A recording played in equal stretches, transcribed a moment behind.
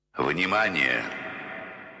Внимание!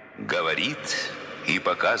 Говорит и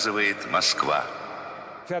показывает Москва.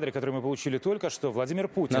 В кадре, который мы получили только что, Владимир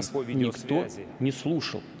Путин Нас по видеосвязи. никто не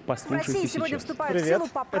слушал. Послушайте В России сегодня сейчас. вступают в Привет, силу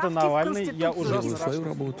поправки это Навальный. в Конституцию. Я уже Делаю свою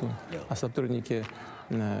работу, а сотрудники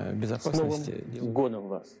безопасности делают. Годом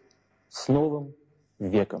вас. С Новым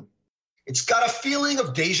веком. It's got a feeling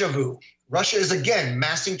of deja vu. Russia is again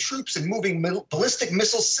massing troops and moving ballistic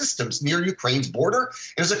missile systems near Ukraine's border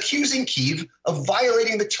and is accusing Kyiv of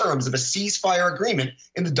violating the terms of a ceasefire agreement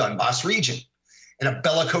in the Donbas region. In a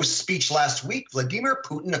bellicose speech last week, Vladimir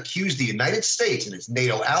Putin accused the United States and its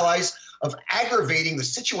NATO allies of aggravating the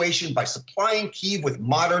situation by supplying Kyiv with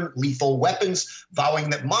modern lethal weapons, vowing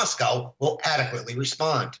that Moscow will adequately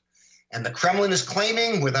respond. And the Kremlin is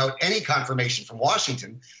claiming, without any confirmation from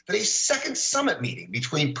Washington, that a second summit meeting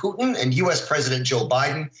between Putin and U.S. President Joe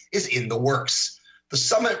Biden is in the works. The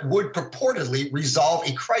summit would purportedly resolve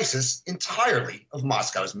a crisis entirely of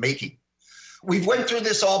Moscow's making. We've went through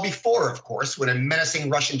this all before, of course, when a menacing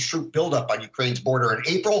Russian troop buildup on Ukraine's border in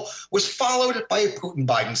April was followed by a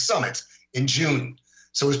Putin-Biden summit in June.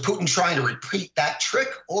 So is Putin trying to repeat that trick,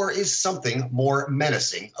 or is something more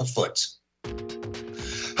menacing afoot?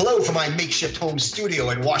 Hello from my makeshift home studio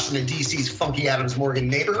in Washington, D.C.'s funky Adams Morgan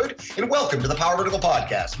neighborhood, and welcome to the Power Vertical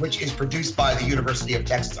Podcast, which is produced by the University of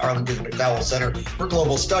Texas Arlington McDowell Center for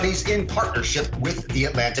Global Studies in partnership with the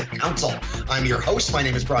Atlantic Council. I'm your host. My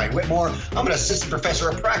name is Brian Whitmore. I'm an assistant professor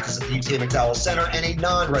of practice at the UT McDowell Center and a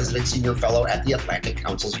non-resident senior fellow at the Atlantic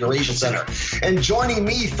Council's Eurasia Center. And joining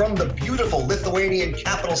me from the beautiful Lithuanian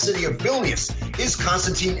capital city of Vilnius is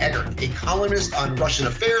Konstantin Eggert, a columnist on Russian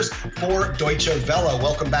affairs for Deutsche Welle.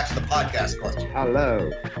 Welcome back to the podcast, Konstantin. Hello.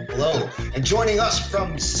 Hello. And joining us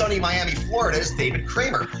from sunny Miami, Florida is David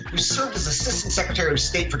Kramer, who served as Assistant Secretary of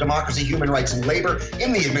State for Democracy, Human Rights, and Labor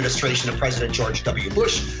in the administration of President George W.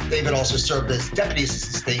 Bush. David also served as Deputy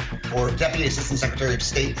Assistant Secretary of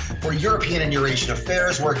State for European and Eurasian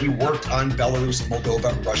Affairs, where he worked on Belarus,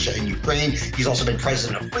 Moldova, Russia, and Ukraine. He's also been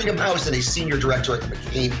president of Freedom House and a senior director at the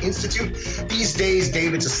McCain Institute. These days,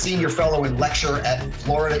 David's a senior fellow and lecturer at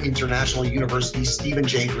Florida International University Stephen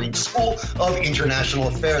J. Green School of International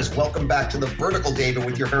Affairs. Welcome back to the Vertical, David,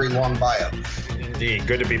 with your very long bio. Indeed.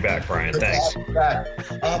 Good to be back, Brian. Thanks.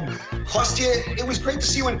 Kostya, it was great to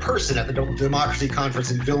see you in person at the Democracy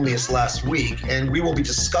Conference in Vilnius last week, and we will be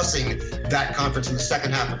discussing that conference in the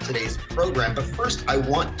second half of today's program. But first, I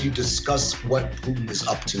want to discuss what Putin is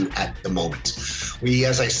up to at the moment. We,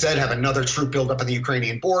 as I said, have another troop buildup on the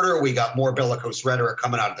Ukrainian border. We got more bellicose rhetoric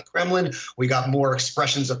coming out of the Kremlin. We got more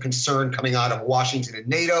expressions of concern coming out of Washington and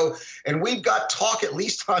NATO. And we've got talk, at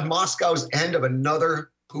least on Moscow's end, of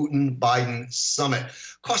another Putin-Biden summit.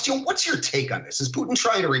 Kostya, what's your take on this? Is Putin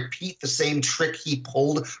trying to repeat the same trick he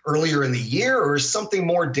pulled earlier in the year, or is something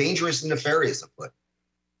more dangerous and nefarious afoot?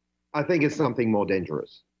 I think it's something more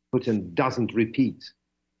dangerous. Putin doesn't repeat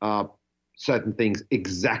certain things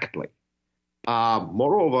exactly.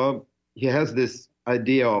 Moreover, he has this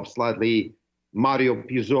idea of slightly Mario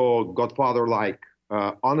Puzo Godfather-like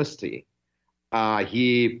honesty.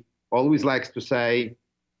 He always likes to say,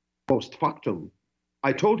 post factum,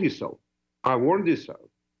 I told you so. I warned you so.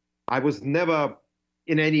 I was never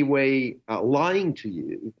in any way lying to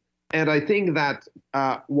you. And I think that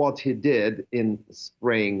what he did in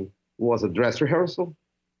spring was a dress rehearsal,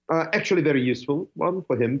 actually very useful one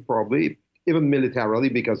for him, probably, even militarily,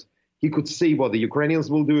 because he could see what the Ukrainians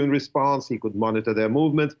will do in response. He could monitor their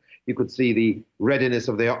movement. He could see the readiness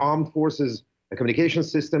of their armed forces, the communication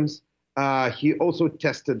systems. He also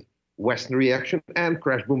tested Western reaction and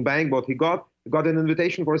crash, boom, bang. What he got an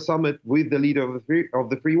invitation for a summit with the leader of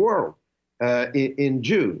the free world in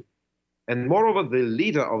June. And moreover, the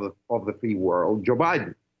leader of the free world, Joe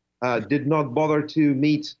Biden, did not bother to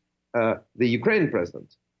meet the Ukrainian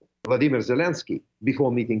president, Vladimir Zelensky,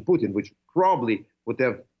 before meeting Putin, which probably would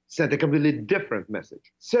have sent a completely different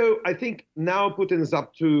message. So I think now Putin is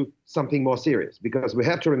up to something more serious, because we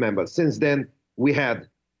have to remember, since then we had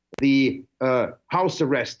the house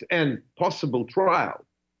arrest and possible trial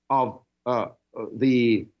of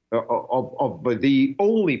the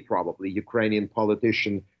only probably Ukrainian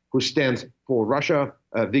politician who stands for Russia.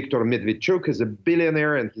 Viktor Medvedchuk is a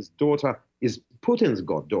billionaire, and his daughter is Putin's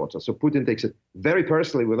goddaughter. So Putin takes it very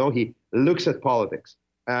personally. We know he looks at politics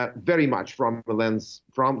very much through the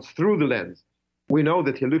lens. We know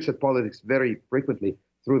that he looks at politics very frequently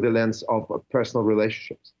through the lens of personal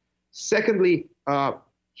relationships. Secondly,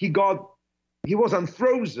 he was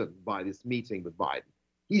unfrozen by this meeting with Biden.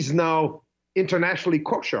 He's now internationally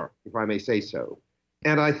kosher, if I may say so.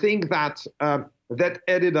 And I think that that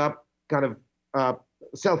added up kind of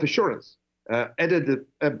self-assurance, added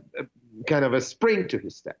a kind of a spring to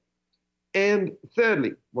his step. And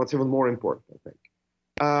thirdly, what's even more important, I think,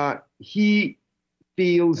 he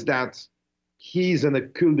feels that he's in a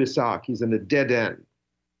cul-de-sac, he's in a dead end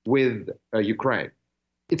with Ukraine.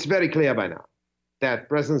 It's very clear by now that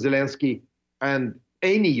President Zelensky and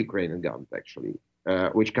any Ukrainian government, actually,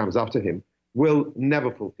 which comes after him, will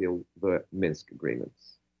never fulfill the Minsk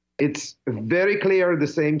agreements. It's very clear at the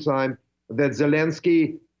same time that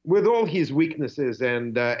Zelensky, with all his weaknesses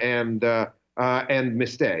and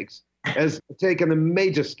mistakes, has taken a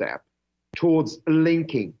major step towards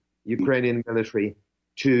linking Ukrainian military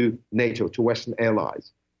to NATO, to Western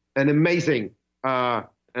allies. An amazing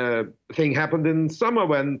thing happened in summer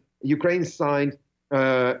when Ukraine signed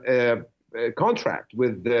a contract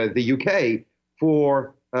with the UK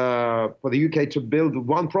for the UK to build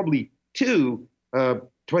one, probably two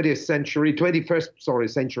 21st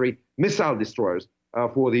century missile destroyers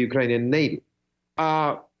for the Ukrainian Navy.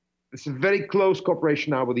 It's a very close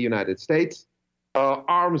cooperation now with the United States.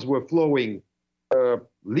 Arms were flowing,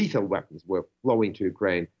 lethal weapons were flowing to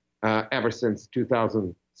Ukraine ever since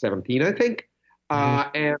 2017, I think.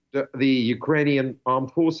 And the Ukrainian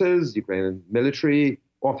armed forces, Ukrainian military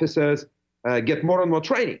officers get more and more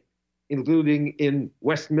training, including in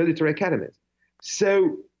Western military academies.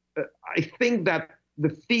 So I think that the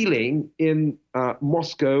feeling in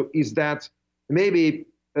Moscow is that maybe,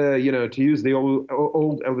 to use the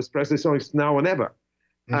old Elvis Presley song, it's now or never.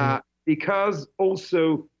 Because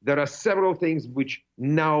also there are several things which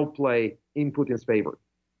now play in Putin's favor.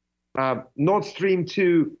 Nord Stream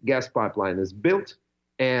 2 gas pipeline is built,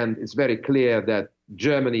 and it's very clear that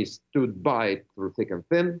Germany stood by it through thick and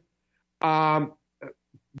thin.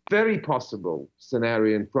 Very possible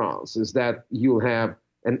scenario in France is that you'll have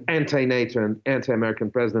an anti-NATO and anti-American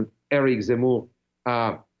president, Eric Zemmour,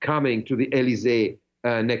 coming to the Élysée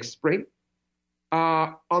next spring.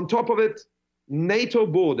 On top of it,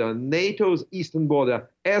 NATO's eastern border,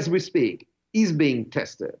 as we speak, is being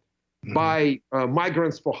tested by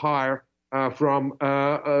migrants for hire by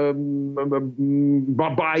the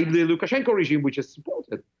Lukashenko regime, which is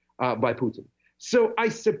supported by Putin. So I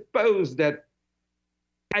suppose that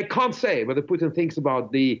I can't say whether Putin thinks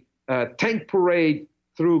about the tank parade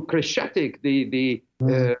through Kreshchatyk, the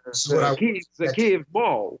Kyiv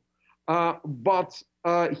mall, but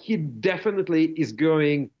he definitely is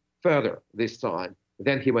going further this time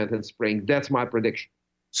than he went in spring. That's my prediction.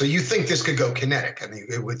 So you think this could go kinetic? I mean,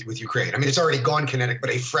 with Ukraine. I mean, it's already gone kinetic,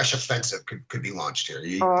 but a fresh offensive could be launched here.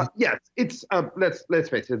 Yes, it's let's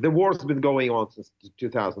face it. The war's been going on since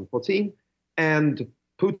 2014, and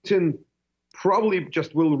Putin probably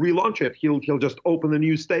just will relaunch it. He'll just open a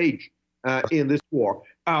new stage in this war.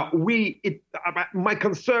 My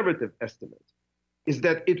conservative estimate is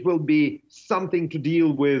that it will be something to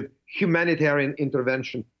deal with humanitarian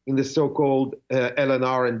intervention in the so-called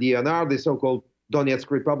LNR and DNR, the so-called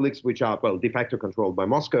Donetsk republics, which are, de facto controlled by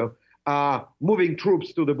Moscow, moving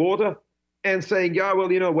troops to the border and saying,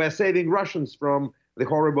 we're saving Russians from the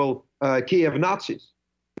horrible Kyiv Nazis.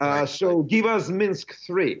 So give us Minsk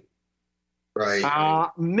 3. Right.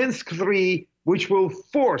 Minsk 3, which will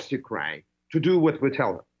force Ukraine to do what we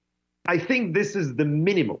tell them. I think this is the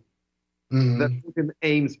minimum that Putin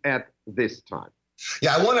aims at this time.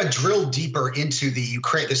 Yeah, I want to drill deeper into the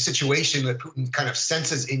situation that Putin kind of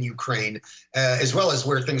senses in Ukraine, as well as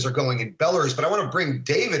where things are going in Belarus. But I want to bring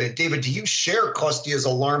David in. David, do you share Kostya's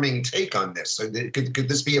alarming take on this? So could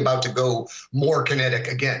this be about to go more kinetic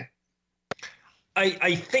again?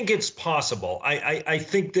 I think it's possible. I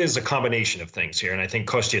think there's a combination of things here, and I think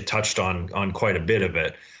Kostya touched on quite a bit of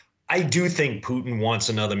it. I do think Putin wants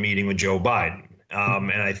another meeting with Joe Biden.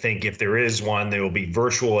 And I think if there is one, they will be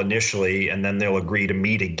virtual initially, and then they'll agree to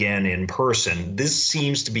meet again in person. This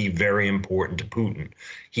seems to be very important to Putin.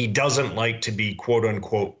 He doesn't like to be, quote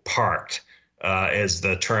unquote, parked, as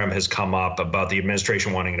the term has come up about the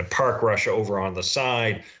administration wanting to park Russia over on the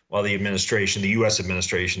side, while the U.S.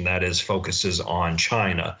 administration, that is, focuses on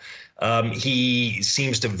China. He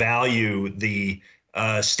seems to value the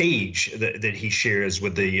stage that he shares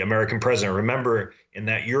with the American president. Remember, in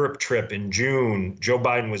that Europe trip in June, Joe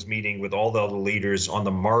Biden was meeting with all the other leaders on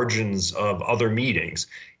the margins of other meetings,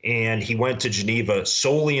 and he went to Geneva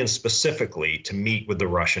solely and specifically to meet with the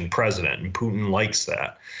Russian president, and Putin likes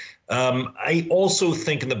that. I also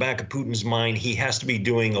think in the back of Putin's mind, he has to be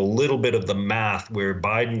doing a little bit of the math where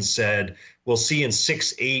Biden said, we'll see in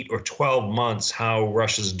 6, 8, or 12 months how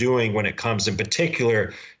Russia's doing when it comes in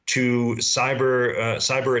particular to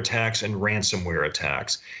cyber attacks and ransomware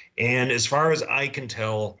attacks. And as far as I can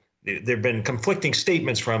tell, there have been conflicting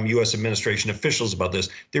statements from U.S. administration officials about this.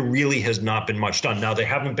 There really has not been much done. Now, there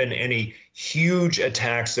haven't been any huge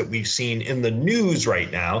attacks that we've seen in the news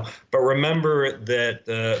right now. But remember that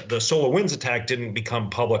the SolarWinds attack didn't become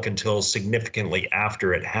public until significantly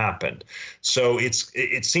after it happened. So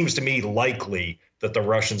it seems to me likely that the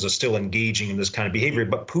Russians are still engaging in this kind of behavior.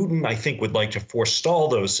 But Putin, I think, would like to forestall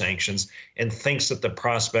those sanctions and thinks that the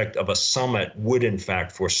prospect of a summit would, in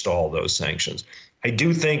fact, forestall those sanctions. I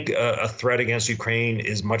do think a threat against Ukraine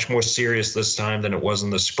is much more serious this time than it was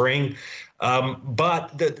in the spring.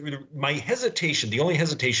 But my hesitation, the only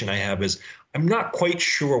hesitation I have is I'm not quite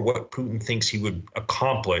sure what Putin thinks he would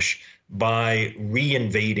accomplish by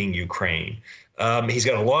reinvading Ukraine. He's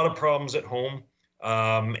got a lot of problems at home.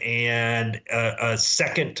 And a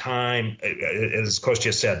second time, as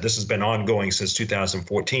Kostya said, this has been ongoing since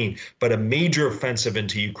 2014, but a major offensive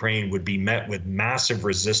into Ukraine would be met with massive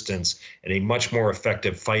resistance and a much more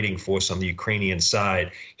effective fighting force on the Ukrainian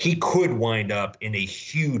side. He could wind up in a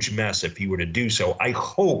huge mess if he were to do so. I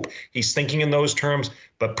hope he's thinking in those terms,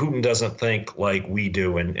 but Putin doesn't think like we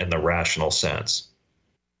do in the rational sense.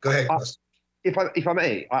 Go ahead. If I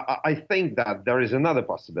may, I think that there is another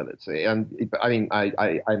possibility, and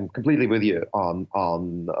I'm completely with you on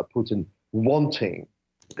Putin wanting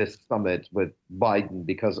this summit with Biden,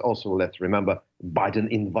 because also let's remember Biden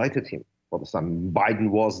invited him for the summit.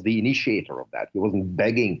 Biden was the initiator of that. He wasn't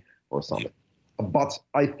begging for a summit. But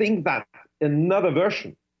I think that another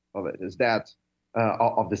version of it is that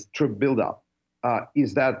of this troop buildup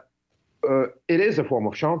is that it is a form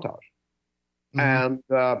of chantage, and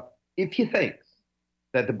if he thinks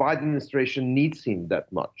that the Biden administration needs him that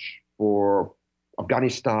much for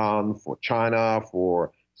Afghanistan, for China,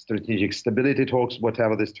 for strategic stability talks,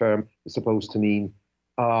 whatever this term is supposed to mean,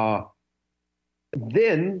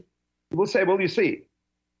 then he will say, well, you see,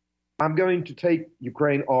 I'm going to take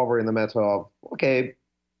Ukraine over in a matter of, okay,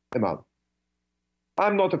 a month.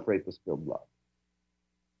 I'm not afraid to spill blood.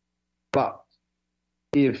 But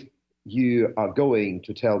if you are going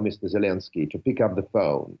to tell Mr. Zelensky to pick up the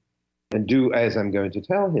phone and do as I'm going to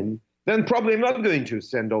tell him, then probably I'm not going to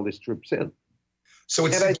send all these troops in. So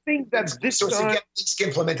it's, and I think that this so time, it's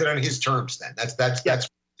implemented on his terms. Then that's yes,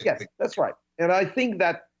 that's right. And I think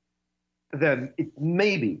that then it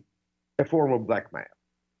may be a form of blackmail,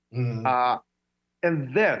 and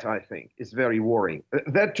that I think is very worrying.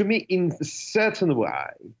 That to me, in a certain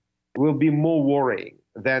way, will be more worrying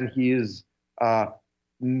than his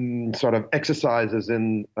sort of exercises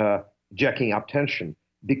in jacking up tension.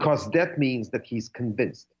 Because that means that he's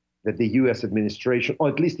convinced that the U.S. administration, or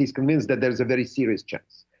at least he's convinced that there's a very serious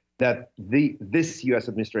chance that this U.S.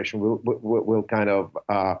 administration will kind of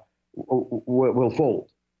will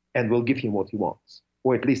fold and will give him what he wants,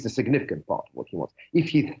 or at least a significant part of what he wants. If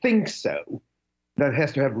he thinks so, then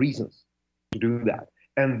has to have reasons to do that.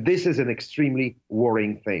 And this is an extremely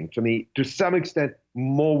worrying thing to me, to some extent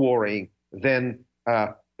more worrying than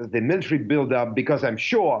the military buildup, because I'm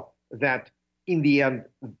sure that in the end,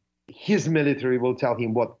 his military will tell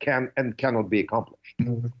him what can and cannot be accomplished.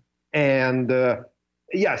 And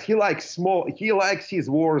yes, he likes his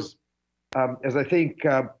wars, as I think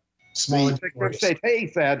small Secretary of State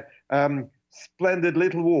Hayes said, splendid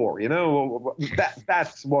little war. You know,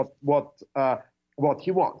 that's what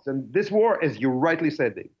he wants. And this war, as you rightly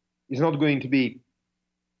said, is not going to be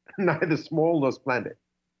neither small nor splendid.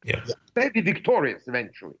 Yeah. Maybe victorious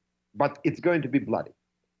eventually, but it's going to be bloody.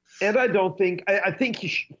 And I don't think, I think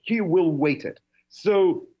he will wait it.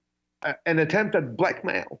 So an attempt at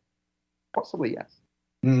blackmail, possibly yes.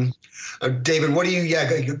 David, what do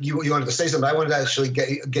you wanted to say something. I wanted to actually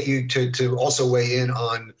get you to also weigh in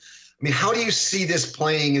on, I mean, how do you see this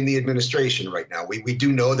playing in the administration right now? We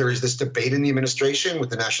do know there is this debate in the administration with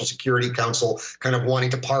the National Security Council kind of wanting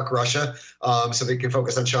to park Russia so they can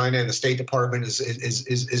focus on China, and the State Department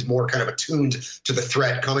is more kind of attuned to the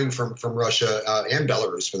threat coming from Russia and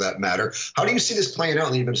Belarus for that matter. How do you see this playing out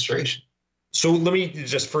in the administration? So let me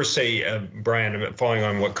just first say, Brian, following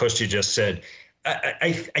on what Kostya just said,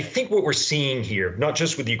 I think what we're seeing here, not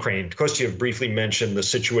just with Ukraine, Kostya briefly mentioned the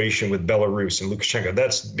situation with Belarus and Lukashenko.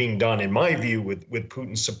 That's being done, in my view, with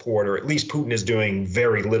Putin's support, or at least Putin is doing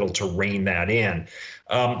very little to rein that in.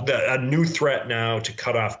 A new threat now to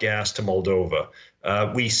cut off gas to Moldova.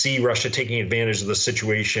 We see Russia taking advantage of the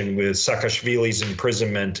situation with Saakashvili's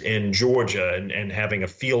imprisonment in Georgia and having a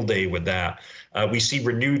field day with that. We see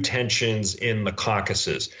renewed tensions in the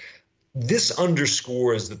Caucasus. This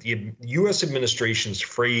underscores that the U.S. administration's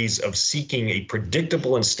phrase of seeking a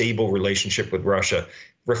predictable and stable relationship with Russia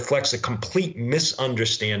reflects a complete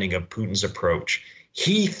misunderstanding of Putin's approach.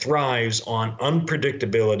 He thrives on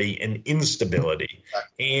unpredictability and instability.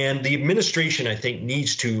 And the administration, I think,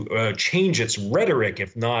 needs to change its rhetoric,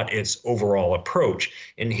 if not its overall approach.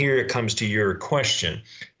 And here it comes to your question.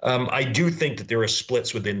 I do think that there are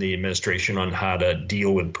splits within the administration on how to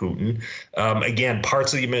deal with Putin. Again,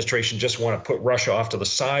 parts of the administration just want to put Russia off to the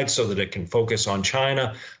side so that it can focus on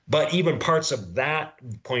China. But even parts of that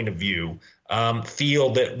point of view feel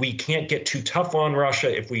that we can't get too tough on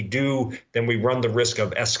Russia. If we do, then we run the risk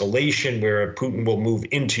of escalation where Putin will move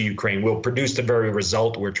into Ukraine, will produce the very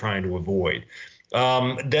result we're trying to avoid.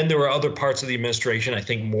 Then there are other parts of the administration, I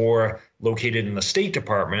think more located in the State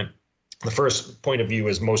Department. The first point of view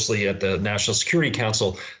is mostly at the National Security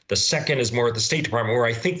Council. The second is more at the State Department, where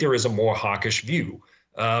I think there is a more hawkish view.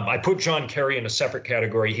 I put John Kerry in a separate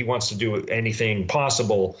category. He wants to do anything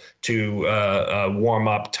possible to warm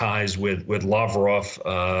up ties with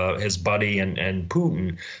Lavrov, his buddy, and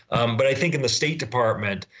Putin. But I think in the State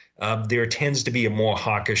Department, there tends to be a more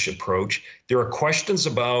hawkish approach. There are questions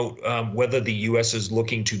about whether the U.S. is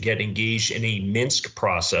looking to get engaged in a Minsk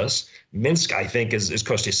process. Minsk, I think, as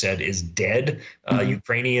Kostya said, is dead.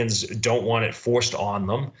 Ukrainians don't want it forced on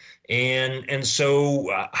them. And so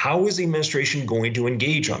how is the administration going to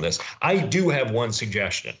engage on this? I do have one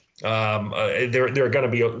suggestion. There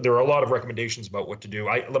are a lot of recommendations about what to do.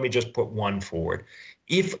 Let me just put one forward.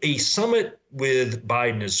 If a summit with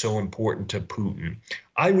Biden is so important to Putin,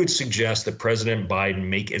 I would suggest that President Biden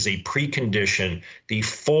make as a precondition the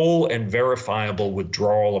full and verifiable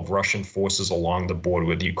withdrawal of Russian forces along the border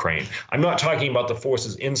with Ukraine. I'm not talking about the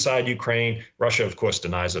forces inside Ukraine. Russia, of course,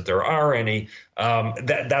 denies that there are any.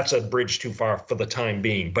 That's a bridge too far for the time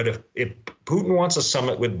being. But if Putin wants a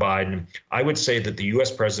summit with Biden, I would say that the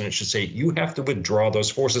U.S. president should say, you have to withdraw those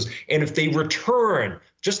forces. And if they return,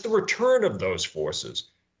 just the return of those forces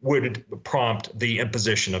would prompt the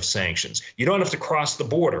imposition of sanctions. You don't have to cross the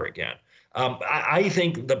border again. I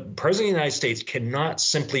think the president of the United States cannot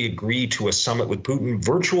simply agree to a summit with Putin,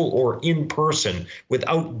 virtual or in person,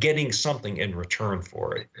 without getting something in return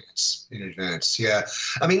for it. In advance, yeah.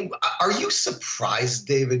 I mean, are you surprised,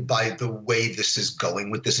 David, by the way this is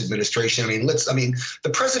going with this administration?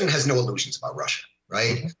 The president has no illusions about Russia,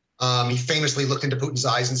 right? He famously looked into Putin's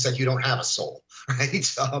eyes and said, "You don't have a soul,"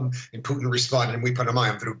 right? And Putin responded, and we put him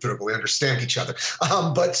on, we understand each other.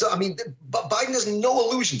 But Biden has no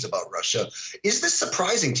illusions about Russia. Is this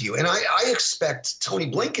surprising to you? And I expect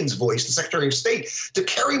Tony Blinken's voice, the Secretary of State, to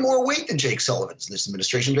carry more weight than Jake Sullivan's in this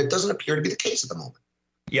administration, but it doesn't appear to be the case at the moment.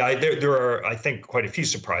 Yeah, there are, I think, quite a few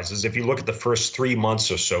surprises. If you look at the first 3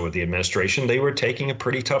 months or so of the administration, they were taking a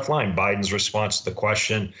pretty tough line. Biden's response to the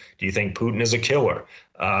question, do you think Putin is a killer?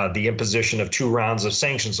 The imposition of 2 rounds of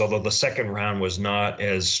sanctions, although the second round was not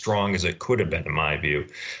as strong as it could have been, in my view.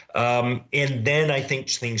 And then I think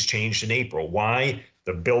things changed in April. Why?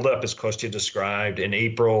 The buildup, as Kostya described, in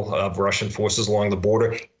April of Russian forces along the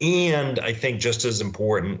border. And I think just as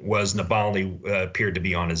important was Navalny appeared to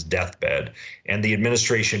be on his deathbed. And the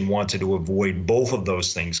administration wanted to avoid both of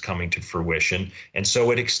those things coming to fruition. And so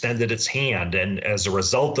it extended its hand. And as a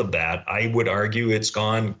result of that, I would argue it's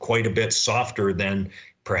gone quite a bit softer than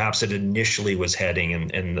perhaps it initially was heading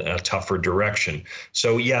in a tougher direction.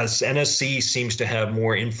 So yes, NSC seems to have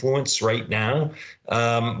more influence right now,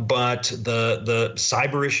 but the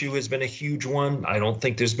cyber issue has been a huge one. I don't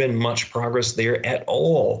think there's been much progress there at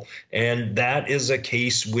all. And that is a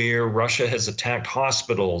case where Russia has attacked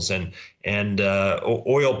hospitals and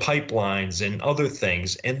oil pipelines and other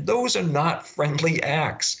things. And those are not friendly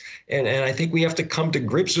acts. And I think we have to come to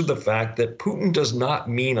grips with the fact that Putin does not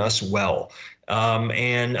mean us well.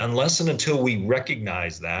 And unless and until we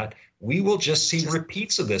recognize that, we will just see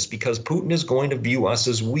repeats of this because Putin is going to view us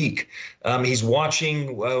as weak. He's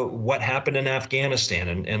watching what happened in Afghanistan,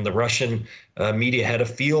 and the Russian media had a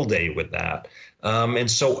field day with that. And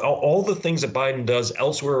so all the things that Biden does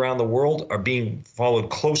elsewhere around the world are being followed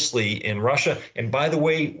closely in Russia. And by the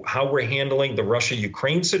way, how we're handling the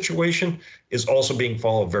Russia-Ukraine situation is also being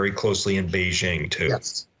followed very closely in Beijing, too.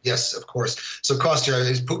 Yes, of course. So, Kostya,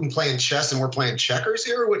 is Putin playing chess and we're playing checkers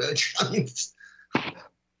here?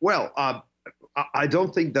 Well, I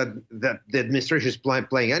don't think that the administration is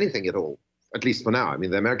playing anything at all, at least for now. I mean,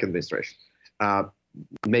 the American administration.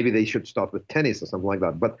 Maybe they should start with tennis or something like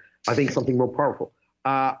that. But I think something more powerful.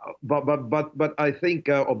 But I think,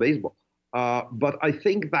 or baseball. But I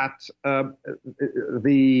think that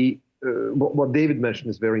what David mentioned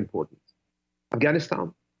is very important.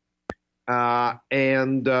 Afghanistan.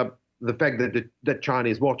 And the fact that China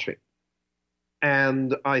is watching.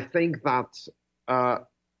 And I think that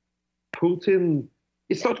Putin,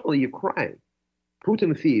 it's not only Ukraine.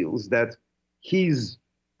 Putin feels that his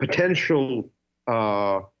potential,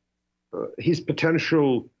 the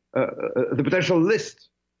potential list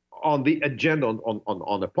on the agenda,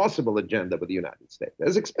 on a possible agenda with the United States,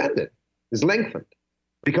 has expanded, is lengthened,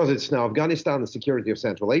 because it's now Afghanistan, the security of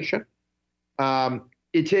Central Asia.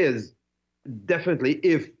 It is definitely,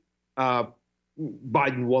 if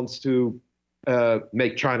Biden wants to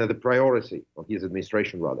make China the priority of his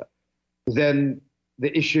administration, rather, then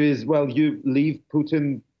the issue is, well, you leave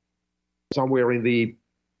Putin somewhere in the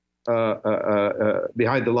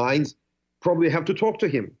behind the lines, probably have to talk to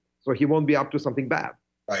him, so he won't be up to something bad.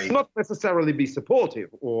 Right. Not necessarily be supportive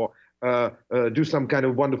or do some kind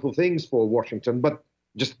of wonderful things for Washington, but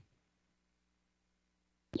just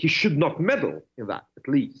he should not meddle in that, at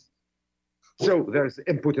least. So there's,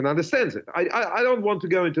 and Putin understands it. I don't want to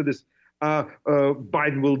go into this.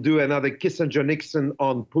 Biden will do another Kissinger-Nixon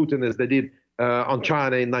on Putin as they did on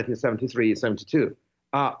China in 1973, 72.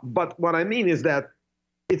 But what I mean is that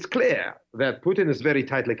it's clear that Putin is very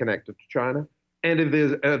tightly connected to China. And if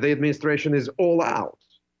the administration is all out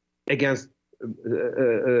against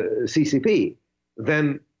CCP,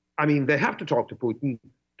 then, I mean, they have to talk to Putin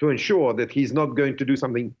to ensure that he's not going to do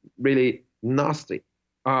something really nasty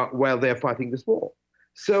while they're fighting this war.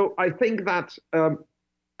 So I think that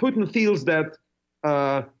Putin feels that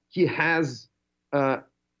he has an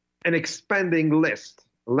expanding list,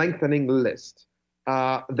 lengthening list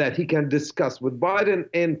that he can discuss with Biden,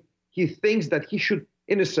 and he thinks that he should,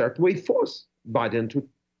 in a certain way, force Biden to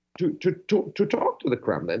talk to the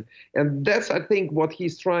Kremlin. And that's, I think, what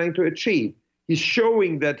he's trying to achieve. He's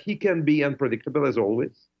showing that he can be unpredictable, as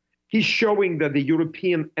always. He's showing that the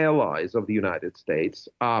European allies of the United States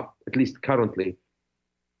are, at least currently,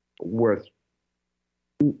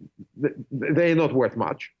 they're not worth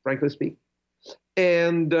much, frankly speaking.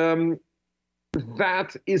 And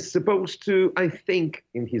that is supposed to, I think,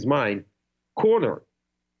 in his mind, corner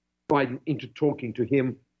Biden into talking to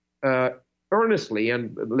him earnestly.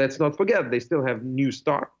 And let's not forget, they still have New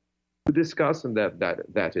START to discuss, and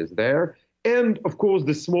that is there. And, of course,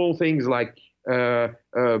 the small things like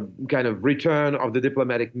kind of return of the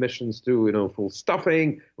diplomatic missions to, full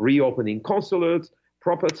stuffing, reopening consulates,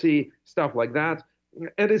 property, stuff like that.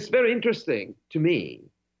 And it's very interesting to me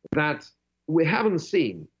that we haven't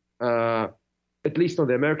seen, at least on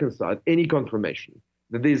the American side, any confirmation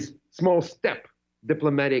that these small step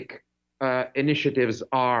diplomatic initiatives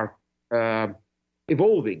are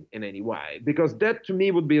evolving in any way, because that to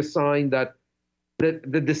me would be a sign that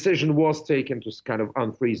the decision was taken to kind of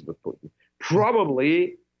unfreeze with Putin.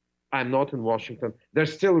 Probably, I'm not in Washington,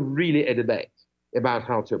 there's still really a debate about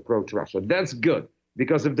how to approach Russia. That's good,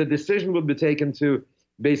 because if the decision would be taken to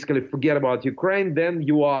basically forget about Ukraine, then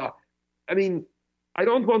you are, I mean, I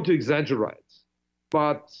don't want to exaggerate,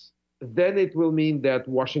 but then it will mean that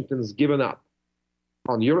Washington's given up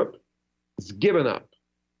on Europe, it's given up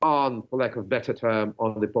on, for lack of a better term,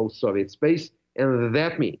 on the post-Soviet space, and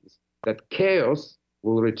that means that chaos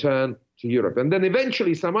will return to Europe. And then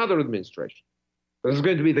eventually some other administration, there's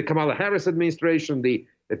going to be the Kamala Harris administration, the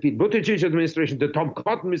Pete Buttigieg administration, the Tom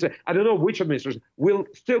Cotton administration, I don't know which administration, will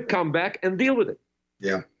still come back and deal with it.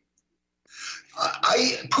 Yeah.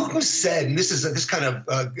 Putin said, and this kind of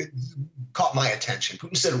caught my attention.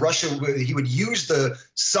 Putin said he would use the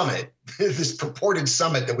summit, this purported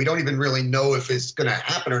summit that we don't even really know if it's going to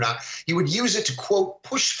happen or not. He would use it to, quote,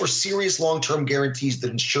 push for serious long-term guarantees that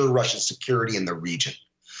ensure Russia's security in the region.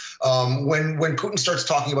 When Putin starts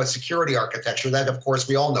talking about security architecture, that, of course,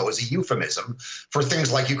 we all know is a euphemism for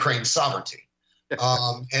things like Ukraine's sovereignty.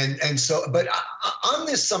 And so, but on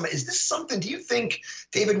this summit, is this something, do you think,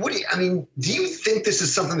 David, do you think this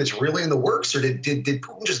is something that's really in the works, or did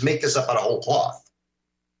Putin just make this up out of whole cloth?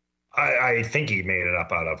 I think he made it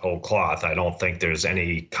up out of whole cloth. I don't think there's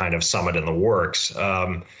any kind of summit in the works.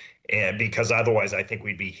 And because otherwise, I think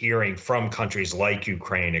we'd be hearing from countries like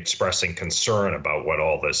Ukraine expressing concern about what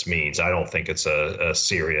all this means. I don't think it's a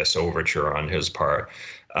serious overture on his part.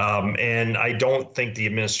 And I don't think the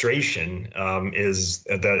administration is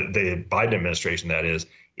the Biden administration, that is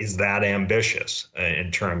that ambitious in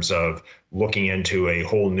terms of looking into a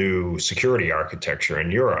whole new security architecture in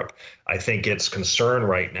Europe. I think its concern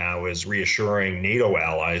right now is reassuring NATO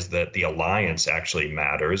allies that the alliance actually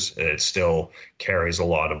matters. It still carries a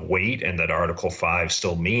lot of weight, and that Article 5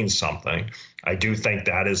 still means something. I do think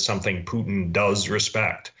that is something Putin does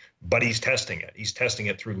respect. But he's testing it. He's testing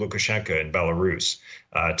it through Lukashenko in Belarus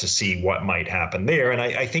to see what might happen there. And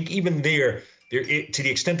I think even there, to the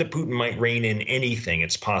extent that Putin might rein in anything,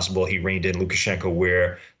 it's possible he reined in Lukashenko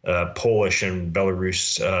where Polish and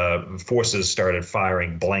Belarus forces started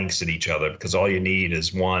firing blanks at each other, because all you need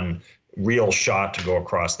is one real shot to go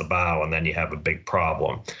across the bow, and then you have a big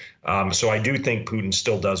problem. So I do think Putin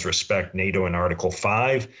still does respect NATO in Article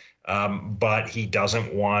 5, but he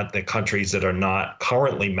doesn't want the countries that are not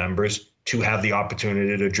currently members to have the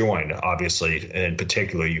opportunity to join, obviously, in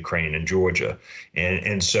particular, Ukraine and Georgia.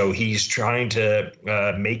 And so he's trying to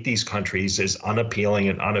make these countries as unappealing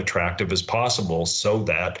and unattractive as possible so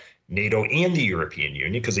that NATO and the European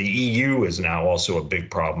Union, because the EU is now also a big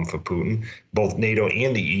problem for Putin. Both NATO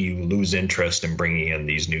and the EU lose interest in bringing in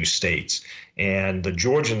these new states. And the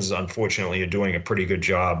Georgians, unfortunately, are doing a pretty good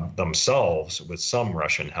job themselves, with some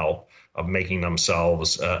Russian help, of making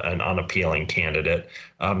themselves an unappealing candidate.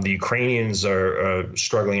 The Ukrainians are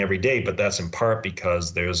struggling every day, but that's in part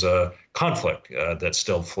because there's a conflict that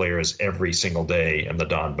still flares every single day in the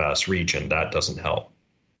Donbas region. That doesn't help.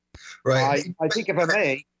 Right. I think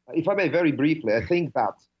if I may very briefly, I think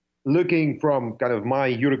that looking from kind of my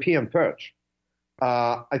European perch,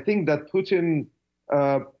 I think that Putin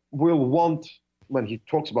will want, when he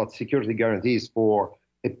talks about security guarantees for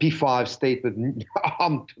a P5 state with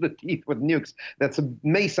armed to the teeth with nukes, that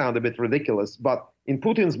may sound a bit ridiculous, but in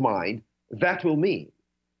Putin's mind, that will mean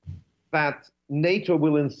that NATO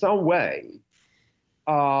will in some way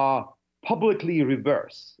publicly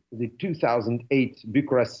reverse the 2008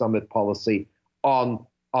 Bucharest Summit policy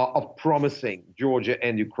of promising Georgia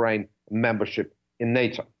and Ukraine membership in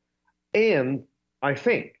NATO. And I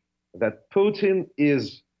think that Putin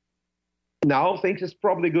thinks it's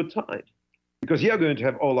probably a good time, because you're going to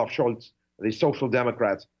have Olaf Scholz, the Social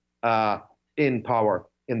Democrat, in power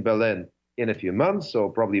in Berlin in a few months,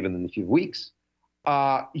 or probably even in a few weeks.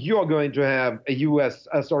 You're going to have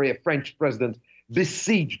a French president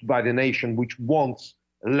besieged by the nation, which wants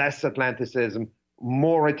less Atlanticism,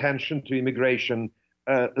 more attention to immigration,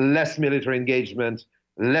 less military engagement,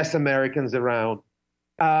 less Americans around.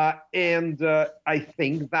 And I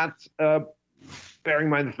think that, bearing in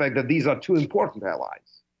mind the fact that these are two important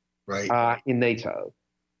allies in NATO,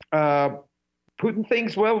 Putin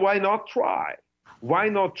thinks, well, why not try? Why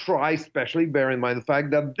not try, especially bearing in mind the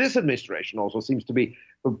fact that this administration also seems to be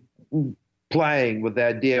playing with the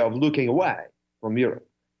idea of looking away from Europe.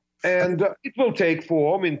 And it will take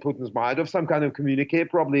form in Putin's mind of some kind of communique,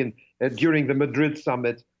 probably during the Madrid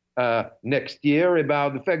summit next year,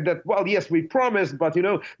 about the fact that, well, yes, we promised, but,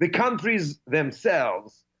 the countries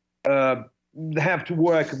themselves have to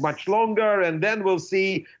work much longer, and then we'll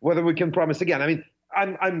see whether we can promise again. I mean,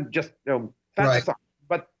 I'm just fantasizing,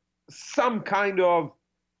 but some kind of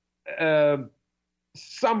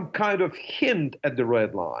hint at the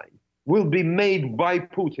red line will be made by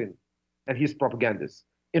Putin and his propagandists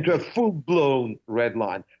into a full-blown red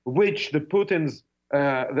line, which Putin's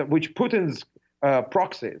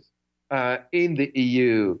proxies in the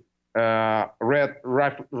EU, right,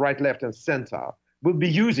 left, and center, will be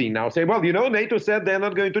using now, saying, well, NATO said they're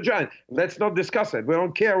not going to join. Let's not discuss it. We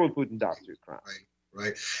don't care what Putin does to Ukraine.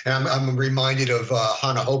 Right. And I'm reminded of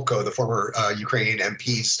Hanna Hopko, the former Ukrainian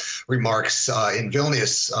MP's remarks in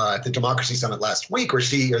Vilnius at the Democracy Summit last week, or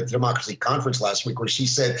the Democracy Conference last week, where she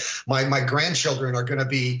said, my grandchildren are going to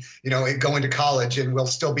be, going to college, and we'll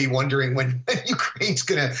still be wondering when Ukraine's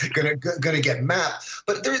going to get mapped.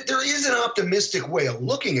 But there is an optimistic way of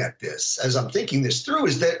looking at this, as I'm thinking this through,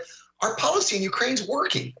 is that our policy in Ukraine's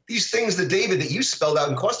working. These things that, David, that you spelled out,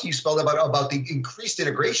 and Kostya, you spelled out about the increased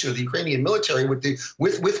integration of the Ukrainian military with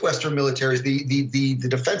Western militaries, the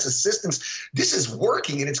defense assistance. This is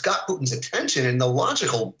working, and it's got Putin's attention. And the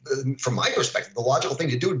logical, from my perspective, the logical thing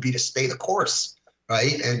to do would be to stay the course,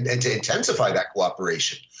 right, and to intensify that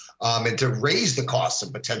cooperation. And to raise the costs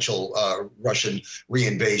of potential Russian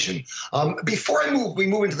reinvasion. Before we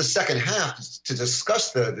move into the second half to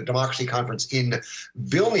discuss the Democracy Conference in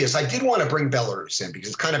Vilnius, I did want to bring Belarus in, because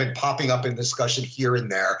it's kind of been popping up in discussion here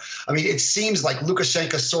and there. I mean, it seems like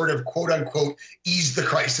Lukashenko sort of, quote unquote, eased the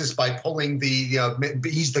crisis by pulling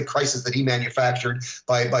eased the crisis that he manufactured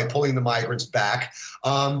by pulling the migrants back.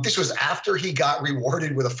 This was after he got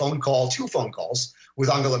rewarded with two phone calls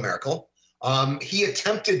with Angela Merkel. He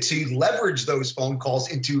attempted to leverage those phone calls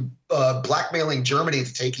into blackmailing Germany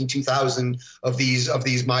into taking 2,000 of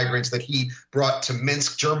these migrants that he brought to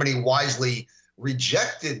Minsk. Germany wisely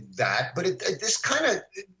rejected that, but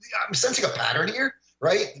I'm sensing a pattern here,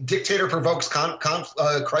 right? Dictator provokes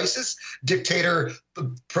crisis. Dictator,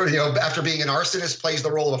 after being an arsonist, plays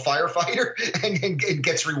the role of a firefighter and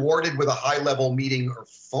gets rewarded with a high-level meeting or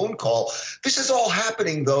phone call. This is all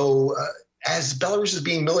happening, though, as Belarus is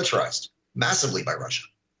being militarized massively by Russia.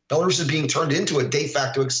 Belarus is being turned into a de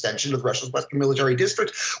facto extension of Russia's Western Military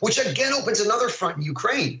District, which again opens another front in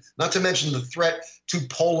Ukraine, not to mention the threat to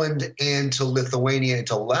Poland and to Lithuania and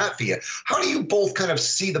to Latvia. How do you both kind of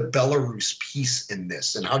see the Belarus piece in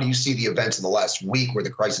this? And how do you see the events in the last week where the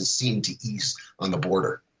crisis seemed to ease on the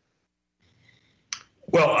border?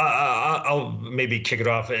 Well, I'll maybe kick it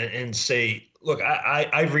off and say, look,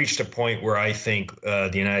 I've reached a point where I think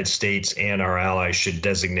the United States and our allies should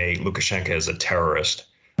designate Lukashenko as a terrorist.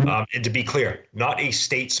 And to be clear, not a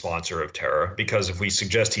state sponsor of terror, because if we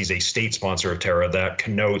suggest he's a state sponsor of terror, that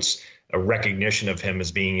connotes a recognition of him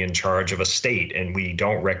as being in charge of a state, and we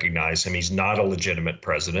don't recognize him. He's not a legitimate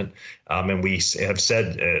president, and we have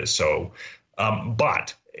said so.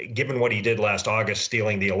 But given what he did last August,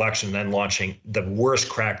 stealing the election, then launching the worst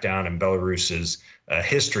crackdown in Belarus's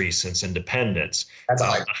history since independence,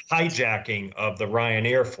 hijacking of the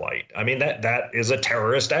Ryanair flight. I mean, that is a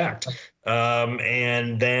terrorist act.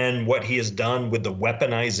 And then what he has done with the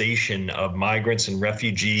weaponization of migrants and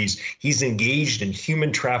refugees, he's engaged in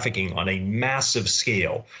human trafficking on a massive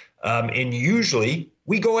scale. And usually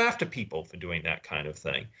we go after people for doing that kind of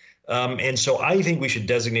thing. And so I think we should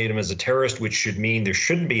designate him as a terrorist, which should mean there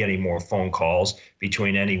shouldn't be any more phone calls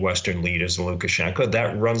between any Western leaders and Lukashenko.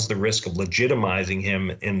 That runs the risk of legitimizing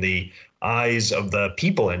him in the eyes of the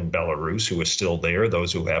people in Belarus who are still there,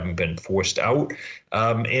 those who haven't been forced out.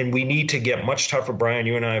 And we need to get much tougher. Brian,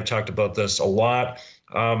 you and I have talked about this a lot.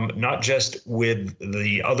 Not just with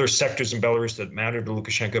the other sectors in Belarus that matter to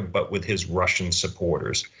Lukashenko, but with his Russian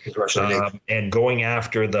supporters. And going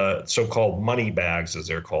after the so-called money bags, as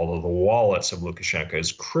they're called, or the wallets of Lukashenko,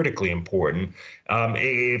 is critically important.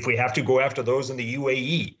 If we have to go after those in the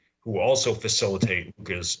UAE, who also facilitate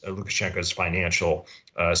Lukashenko's financial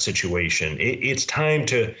situation, it's time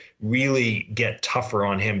to really get tougher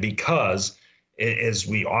on him, because, as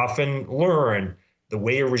we often learn, the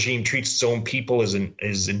way a regime treats its own people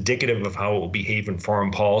is indicative of how it will behave in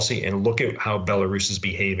foreign policy. And look at how Belarus is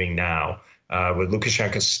behaving now, with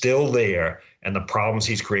Lukashenko still there and the problems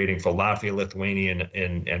he's creating for Latvia, Lithuania,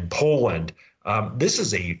 and Poland. This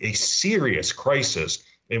is a serious crisis,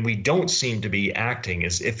 and we don't seem to be acting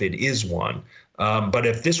as if it is one. But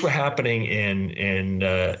if this were happening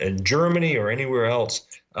in Germany or anywhere else,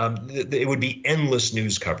 it would be endless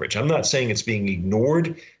news coverage. I'm not saying it's being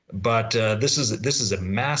ignored, but this is a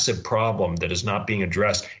massive problem that is not being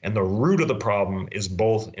addressed. And the root of the problem is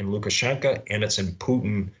both in Lukashenko and it's in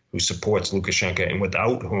Putin, who supports Lukashenko, and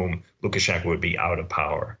without whom Lukashenko would be out of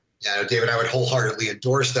power. Yeah, David, I would wholeheartedly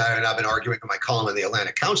endorse that. And I've been arguing in my column in the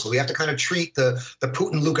Atlantic Council. We have to kind of treat the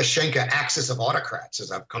Putin-Lukashenko axis of autocrats,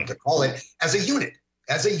 as I've come to call it, as a unit.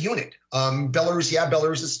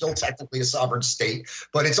 Belarus is still technically a sovereign state,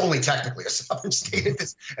 but it's only technically a sovereign state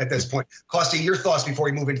at this point. Kostya, your thoughts before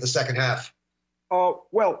we move into the second half?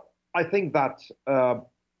 Well, I think that,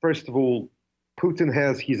 first of all, Putin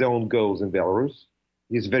has his own goals in Belarus.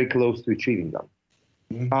 He's very close to achieving them.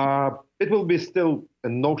 Mm-hmm. It will be still a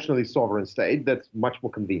notionally sovereign state. That's much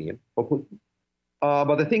more convenient for Putin.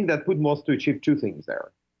 But I think that Putin wants to achieve two things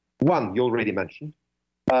there. One, you already mentioned,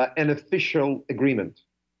 an official agreement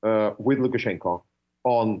with Lukashenko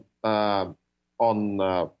on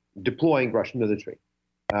deploying Russian military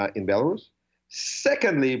in Belarus.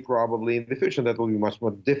 Secondly, probably in the future, that will be much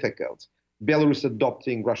more difficult, Belarus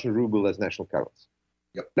adopting Russian ruble as national currency.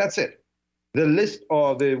 Yep. That's it. The list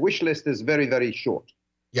or the wish list is very, very short.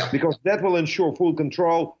 Yeah. Because that will ensure full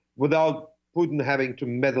control without Putin having to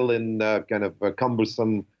meddle in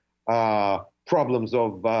cumbersome problems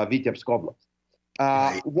of Vitebsk Oblast.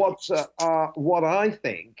 What I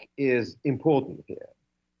think is important here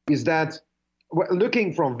is that,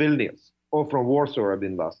 looking from Vilnius or from Warsaw, I've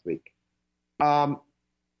been last week,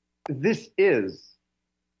 this is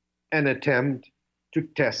an attempt to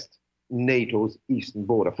test NATO's eastern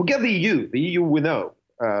border. Forget the EU. The EU, we know,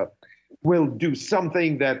 will do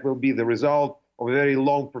something that will be the result of a very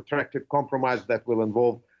long, protracted compromise that will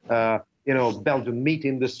involve, Belgian meat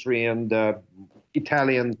industry and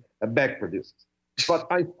Italian bag producers. But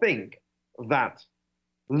I think that,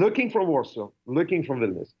 looking from Warsaw, looking from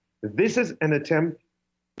Vilnius, this is an attempt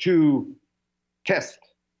to test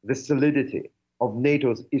the solidity of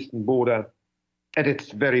NATO's eastern border at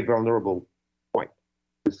its very vulnerable point,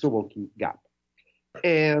 the Suwalki Gap.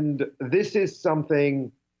 And this is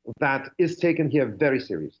something that is taken here very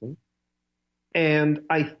seriously. And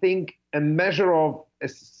I think a measure of a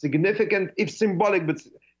significant, if symbolic but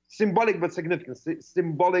significant,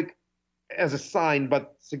 symbolic as a sign,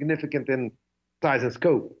 but significant in size and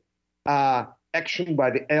scope, action by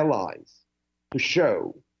the allies to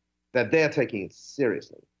show that they're taking it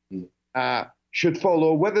seriously, should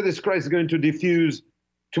follow. Whether this crisis is going to diffuse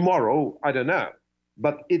tomorrow, I don't know.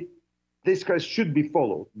 But this case should be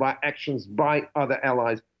followed by actions by other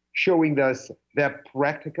allies showing us their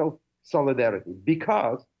practical solidarity.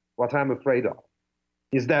 Because what I'm afraid of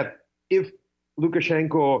is that if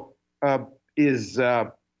Lukashenko is,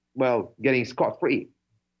 getting scot-free,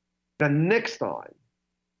 the next time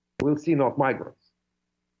we'll see not migrants.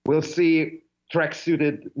 We'll see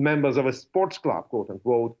track-suited members of a sports club,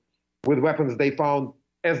 quote-unquote, with weapons they found,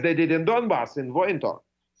 as they did in Donbas, in Vointor,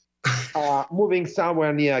 moving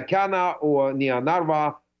somewhere near Kana or near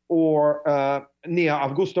Narva or near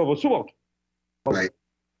Avgustovo Suwalki. Right.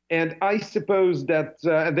 And I suppose that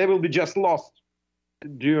they will be just lost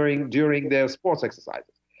during their sports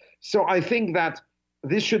exercises. So I think that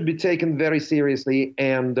this should be taken very seriously.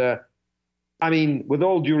 And with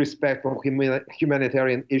all due respect for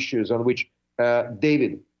humanitarian issues on which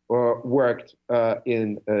David worked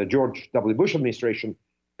in George W. Bush administration,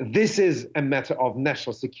 this is a matter of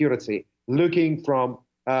national security, looking from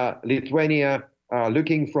Lithuania,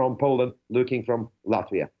 looking from Poland, looking from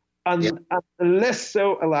Latvia. Less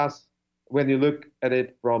so, alas, when you look at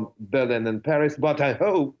it from Berlin and Paris. But I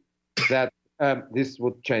hope that this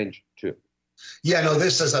would change too. Yeah, no,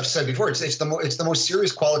 this, as I've said before, it's the most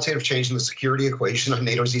serious qualitative change in the security equation on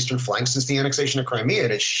NATO's eastern flank since the annexation of Crimea,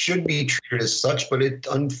 and it should be treated as such, but it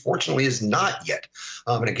unfortunately is not yet.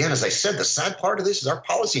 And again, as I said, the sad part of this is our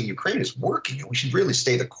policy in Ukraine is working, and we should really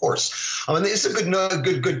stay the course. And this is a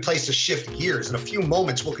good place to shift gears. In a few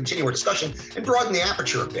moments, we'll continue our discussion and broaden the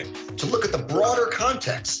aperture a bit to look at the broader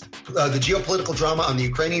context the geopolitical drama on the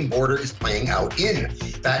Ukrainian border is playing out in.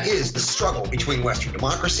 That is the struggle between Western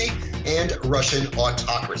democracy and Russian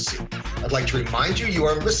autocracy. I'd like to remind you, you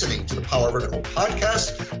are listening to the Power Vertical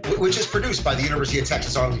podcast, which is produced by the University of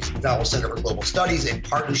Texas Arlington McDowell Center for Global Studies in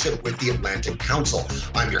partnership with the Atlantic Council.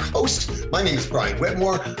 I'm your host. My name is Brian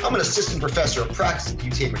Whitmore. I'm an assistant professor of practice at the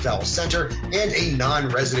UTA McDowell Center and a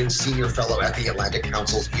non-resident senior fellow at the Atlantic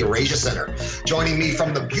Council's Eurasia Center. Joining me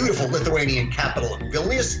from the beautiful Lithuanian capital of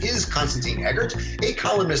Vilnius is Konstantin Eggert, a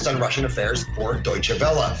columnist on Russian affairs for Deutsche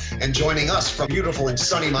Welle. And joining us from beautiful and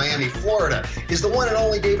sunny Miami, Florida, is the one and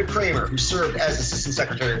only David Kramer, who served as Assistant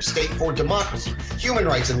Secretary of State for Democracy, Human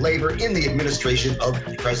Rights, and Labor in the administration of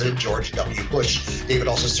President George W. Bush. David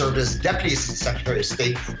also served as Deputy Assistant Secretary of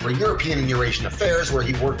State for European and Eurasian Affairs, where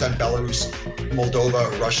he worked on Belarus,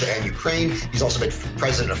 Moldova, Russia, and Ukraine. He's also been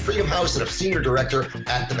President of Freedom House and a Senior Director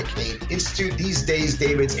at the McCain Institute. These days,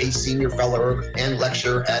 David's a Senior Fellow and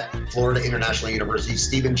Lecturer at Florida International University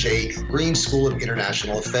Stephen J. Green School of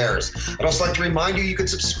International Affairs. I'd also like to remind you, you can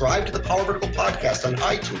subscribe to the Power Vertical podcast on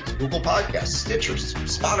iTunes, Google Podcasts, Stitcher,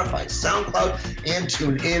 Spotify, SoundCloud, and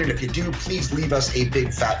TuneIn. And if you do, please leave us a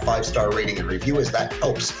big fat 5-star rating and review, as that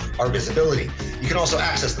helps our visibility. You can also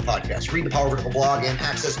access the podcast, read the Power Vertical blog, and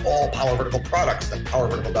access all Power Vertical products at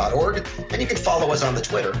powervertical.org. And you can follow us on the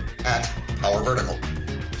Twitter at Power Vertical.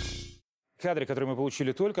 Кадры, которые мы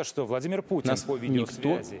получили только что, Владимир Путин Нас по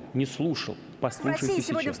видеосвязи. не слушал. Послушайте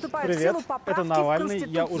сейчас. Привет, это Навальный.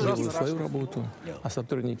 Я уже Делаю свою работу, а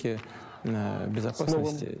сотрудники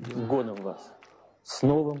безопасности... С Новым годом вас. С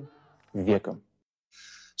Новым веком.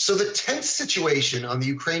 So the tense situation on the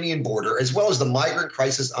Ukrainian border, as well as the migrant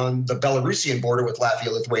crisis on the Belarusian border with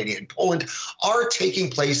Latvia, Lithuania, and Poland, are taking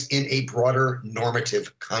place in a broader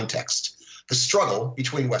normative context. The struggle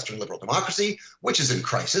between Western liberal democracy, which is in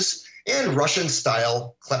crisis, and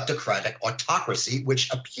Russian-style kleptocratic autocracy, which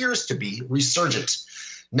appears to be resurgent.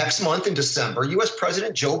 Next month in December, U.S.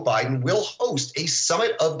 President Joe Biden will host a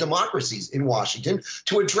Summit of Democracies in Washington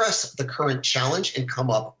to address the current challenge and come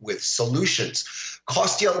up with solutions.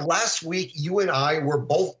 Kostya, last week, you and I were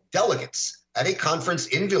both delegates at a conference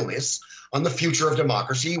in Vilnius on the future of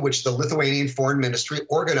democracy, which the Lithuanian Foreign Ministry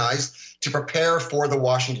organized to prepare for the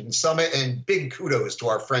Washington summit. And big kudos to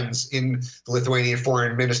our friends in the Lithuanian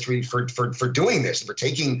Foreign Ministry for doing this, and for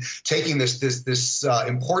taking this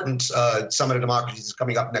important Summit of Democracies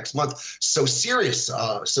coming up next month so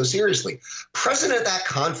seriously. Present at that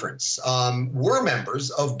conference were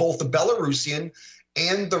members of both the Belarusian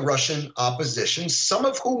and the Russian opposition, some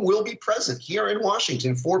of whom will be present here in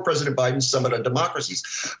Washington for President Biden's Summit on Democracies.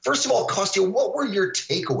 First of all, Kostya, what were your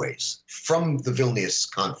takeaways from the Vilnius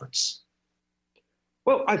conference?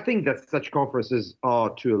 Well, I think that such conferences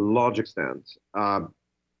are, to a large extent,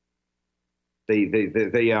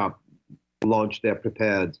 they are launched, they're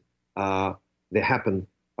prepared, they happen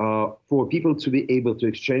for people to be able to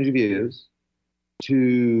exchange views,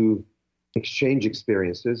 to exchange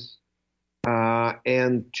experiences,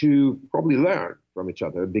 and to probably learn from each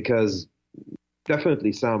other, because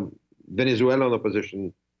definitely some Venezuelan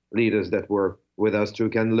opposition leaders that were with us too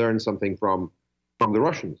can learn something from the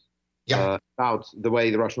Russians. about the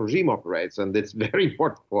way the Russian regime operates, and it's very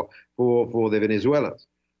important for the Venezuelans.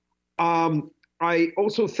 I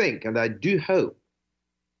also think, and I do hope,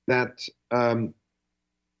 that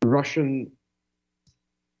Russian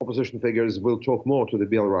opposition figures will talk more to the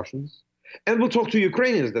Belarusians, and will talk to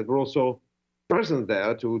Ukrainians that were also present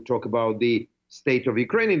there to talk about the state of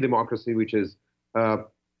Ukrainian democracy, which is, on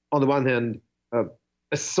the one hand,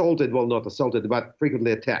 assaulted, well, not assaulted, but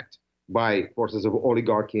frequently attacked by forces of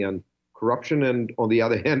oligarchy and corruption, and on the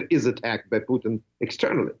other hand, is attacked by Putin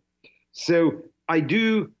externally. So I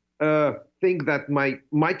do think that my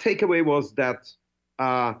takeaway was that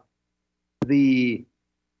the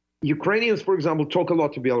Ukrainians, for example, talk a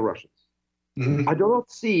lot to Belarusians. Mm-hmm. I do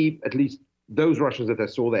not see, at least those Russians that I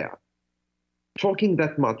saw there, talking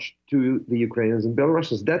that much to the Ukrainians and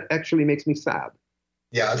Belarusians. That actually makes me sad.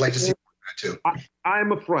 Yeah, I'd like to see that too.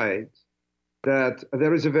 I'm afraid that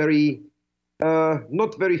there is a very,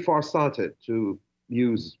 not very far-sighted, to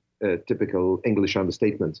use a typical English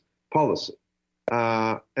understatement, policy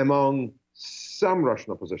among some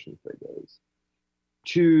Russian opposition figures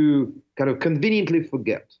to kind of conveniently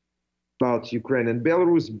forget about Ukraine and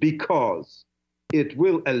Belarus because it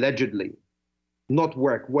will allegedly not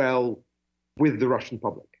work well with the Russian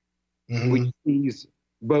public, which sees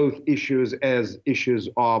both issues as issues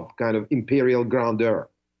of kind of imperial grandeur.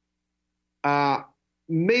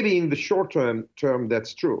 Maybe in the short term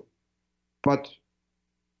that's true, but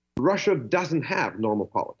Russia doesn't have normal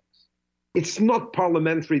politics. It's not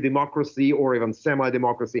parliamentary democracy or even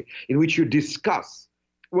semi-democracy in which you discuss,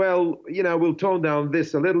 well, we'll tone down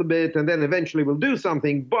this a little bit and then eventually we'll do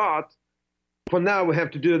something, but for now we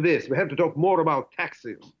have to do this. We have to talk more about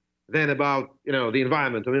taxes than about, the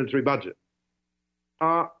environment or military budget.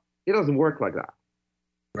 It doesn't work like that.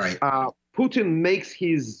 Right. Putin makes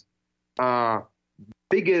his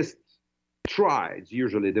biggest strides,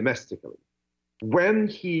 usually domestically, when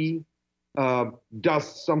he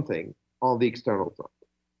does something on the external front,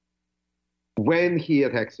 when he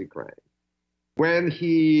attacks Ukraine, when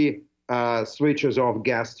he switches off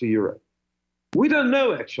gas to Europe. We don't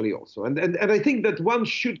know, actually, also. And I think that one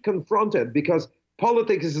should confront it, because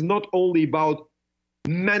politics is not only about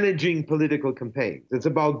managing political campaigns. It's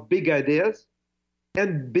about big ideas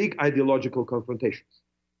and big ideological confrontations.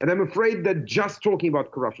 And I'm afraid that just talking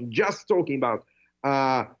about corruption, just talking about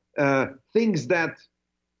things that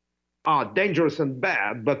are dangerous and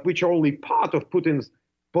bad, but which are only part of Putin's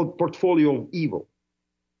portfolio of evil,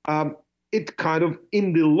 it kind of,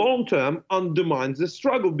 in the long term, undermines the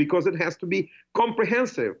struggle, because it has to be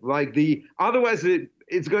comprehensive. Otherwise,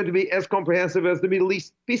 it's going to be as comprehensive as the Middle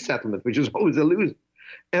East peace settlement, which is always a loser.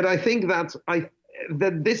 And I think that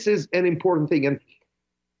this is an important thing. And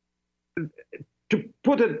to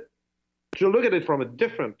look at it from a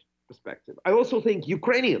different perspective, I also think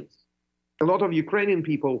a lot of Ukrainian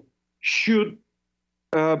people should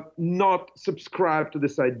not subscribe to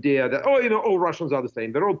this idea that, all Russians are the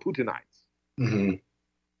same. They're all Putinites. Mm-hmm.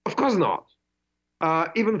 Of course not.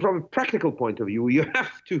 Even from a practical point of view, you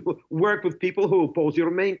have to work with people who oppose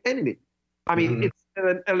your main enemy. I mean, it's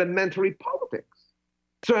an elementary politics.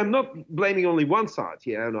 So I'm not blaming only one side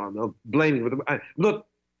here. No, I'm not blaming. I'm not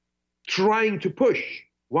trying to push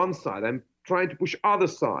one side. I'm trying to push other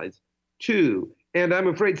sides too. And I'm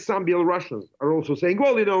afraid some Belarusians are also saying,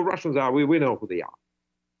 well, Russians are, we know who they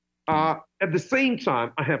are. At the same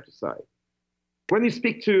time, I have to say, when you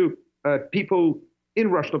speak to people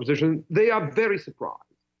in Russian opposition, they are very surprised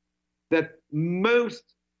that most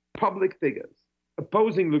public figures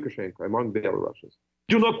opposing Lukashenko among Belarusians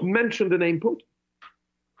do not mention the name Putin.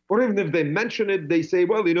 Or even if they mention it, they say,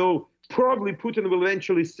 well, probably Putin will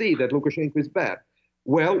eventually see that Lukashenko is bad.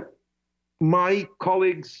 Well, my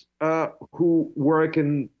colleagues who work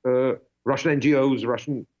in Russian NGOs,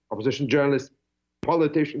 Russian opposition journalists,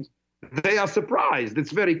 politicians, they are surprised.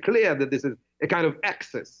 It's very clear that this is a kind of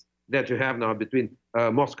axis that you have now between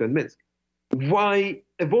Moscow and Minsk. Why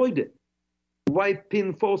avoid it? Why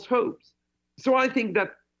pin false hopes? So I think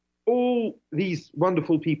that all these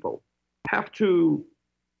wonderful people have to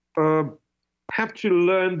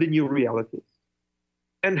learn the new realities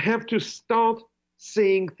and have to start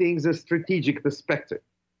seeing things as strategic perspective.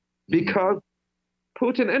 Because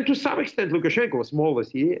Putin, and to some extent Lukashenko, as small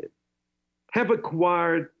as he is, have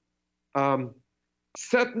acquired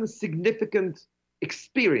certain significant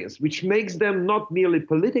experience, which makes them not merely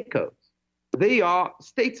politicos. They are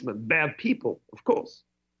statesmen, bad people, of course,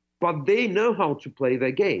 but they know how to play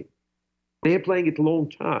their game. They are playing it long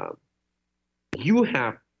term. You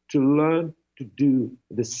have to learn to do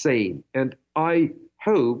the same. And I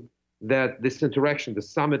hope that this interaction, the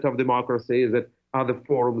Summit of Democracies, that other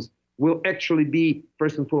forums will actually be,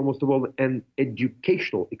 first and foremost of all, an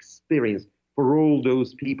educational experience for all those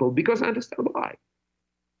people, because I understand why.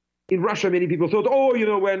 In Russia, many people thought, oh,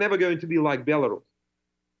 we're never going to be like Belarus.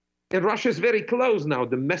 And Russia is very close now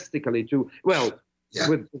domestically to,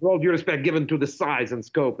 with all due respect given to the size and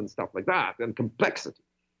scope and stuff like that, and complexity,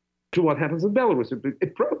 to what happens in Belarus. It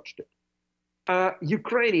approached it.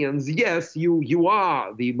 Ukrainians, yes, you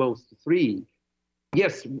are the most free.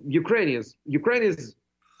 Yes, Ukraine is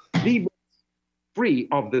the most free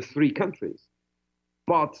of the three countries.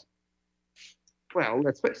 But,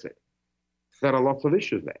 let's face it, there are lots of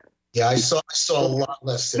issues there. Yeah, I saw a lot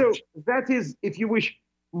less. So that is, if you wish,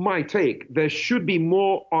 my take. There should be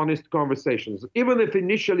more honest conversations, even if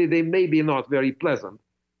initially they may be not very pleasant.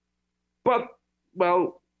 But,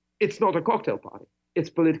 it's not a cocktail party. It's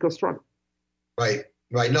political struggle. Right.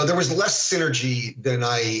 No, there was less synergy than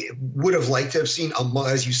I would have liked to have seen,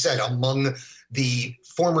 as you said, among the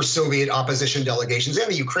former Soviet opposition delegations and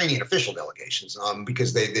the Ukrainian official delegations,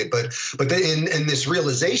 because but in this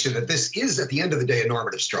realization that this is at the end of the day a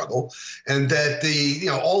normative struggle, and that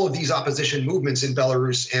all of these opposition movements in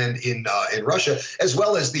Belarus and in Russia, as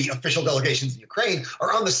well as the official delegations in Ukraine,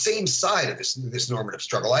 are on the same side of this normative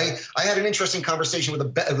struggle. I had an interesting conversation with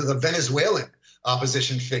a Venezuelan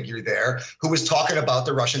opposition figure there who was talking about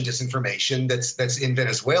the Russian disinformation that's in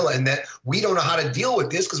Venezuela, and that we don't know how to deal with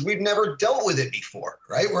this because we've never dealt with it before,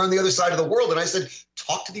 right? We're on the other side of the world. And I said,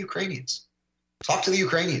 talk to the Ukrainians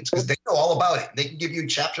because they know all about it. They can give you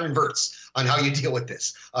chapter and verse on how you deal with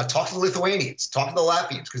this. Talk to the Lithuanians, talk to the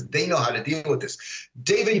Latvians, because they know how to deal with this.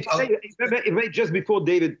 David, just before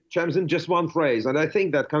David chimes in, just one phrase, and I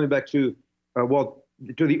think that coming back to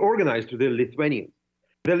the organized, to the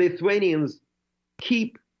Lithuanians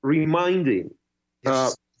keep reminding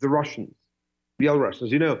the Russians,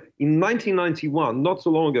 Belarusians. In 1991, not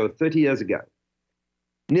so long ago, 30 years ago,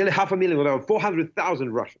 nearly 500,000,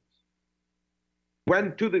 400,000 Russians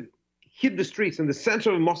hit the streets in the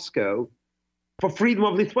center of Moscow for freedom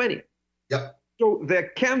of Lithuania. Yep. So there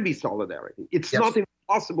can be solidarity. It's not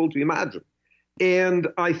impossible to imagine. And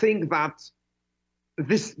I think that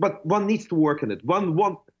but one needs to work on it.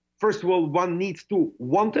 First of all, one needs to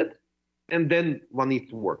want it, and then one needs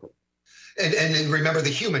to work on it. And remember the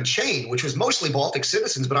human chain, which was mostly Baltic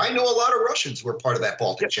citizens, but I know a lot of Russians were part of that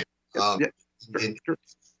Baltic chain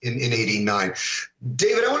in 89.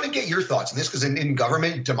 David, I want to get your thoughts on this, because in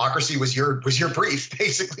government, democracy was your brief,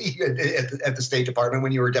 basically, at the State Department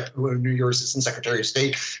when you were Assistant Secretary of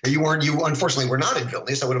State. You unfortunately were not in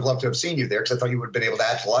Vilnius. I would have loved to have seen you there, because I thought you would have been able to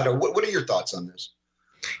add a lot. What are your thoughts on this?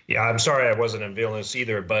 Yeah, I'm sorry I wasn't in Vilnius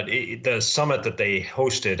either, but the summit that they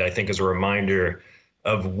hosted, I think, is a reminder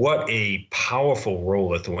of what a powerful role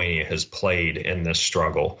Lithuania has played in this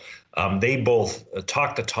struggle. They both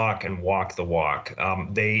talk the talk and walk the walk.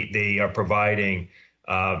 They are providing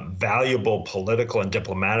valuable political and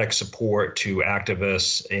diplomatic support to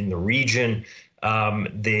activists in the region.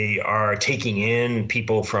 They are taking in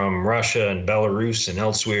people from Russia and Belarus and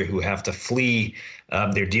elsewhere who have to flee.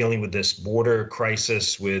 They're dealing with this border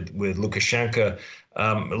crisis with Lukashenko.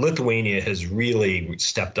 Lithuania has really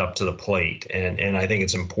stepped up to the plate, and I think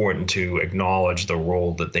it's important to acknowledge the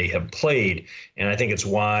role that they have played. And I think it's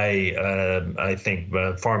why I think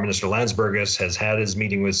Foreign Minister Landsbergis has had his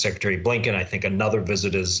meeting with Secretary Blinken. I think another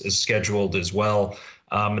visit is scheduled as well.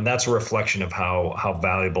 And that's a reflection of how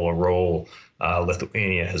valuable a role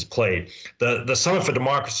Lithuania has played. The Summit for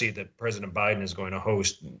Democracy that President Biden is going to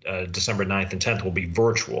host December 9th and 10th will be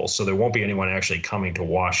virtual, so there won't be anyone actually coming to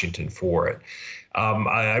Washington for it.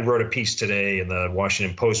 I wrote a piece today in the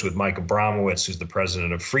Washington Post with Mike Abramowitz, who's the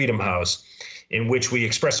president of Freedom House, in which we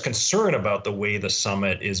expressed concern about the way the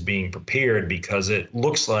summit is being prepared, because it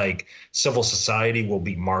looks like civil society will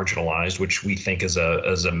be marginalized, which we think is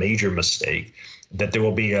a major mistake, that there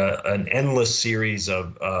will be an endless series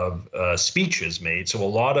of speeches made. So a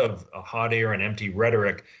lot of hot air and empty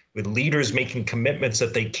rhetoric with leaders making commitments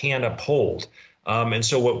that they can't uphold. And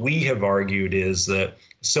so what we have argued is that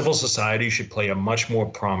civil society should play a much more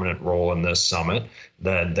prominent role in this summit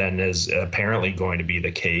than is apparently going to be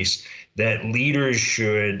the case, that leaders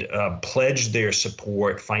should pledge their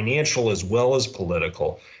support, financial as well as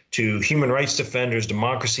political, to human rights defenders,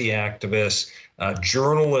 democracy activists,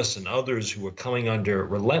 journalists, and others who are coming under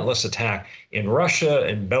relentless attack in Russia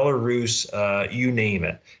and Belarus, you name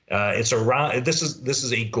it. This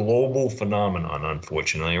is a global phenomenon,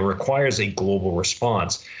 unfortunately. It requires a global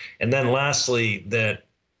response. And then lastly, that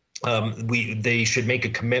they should make a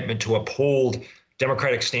commitment to uphold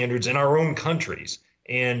democratic standards in our own countries,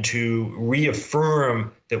 and to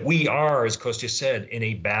reaffirm that we are, as Kostya said, in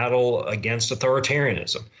a battle against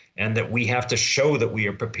authoritarianism. and that we have to show that we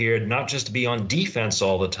are prepared not just to be on defense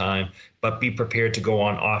all the time, but be prepared to go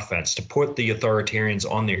on offense, to put the authoritarians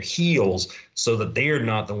on their heels so that they are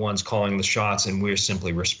not the ones calling the shots and we're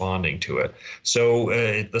simply responding to it. So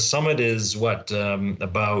the summit is about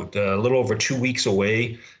a little over 2 weeks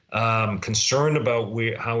away. Concerned about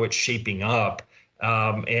how it's shaping up.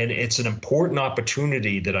 And it's an important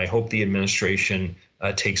opportunity that I hope the administration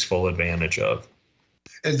takes full advantage of.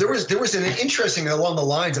 And there was an interesting, along the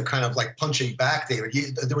lines of kind of like punching back,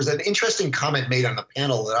 David, there was an interesting comment made on the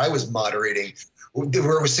panel that I was moderating,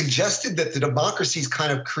 where it was suggested that the democracies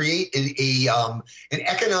kind of create an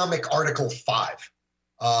economic Article 5.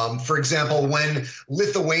 For example, when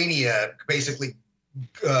Lithuania basically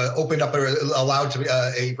opened up, allowed to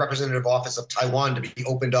a representative office of Taiwan to be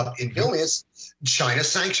opened up in Vilnius, China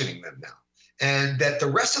sanctioning them now. And that the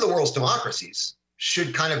rest of the world's democracies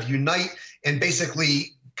should kind of unite and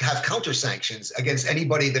basically have counter sanctions against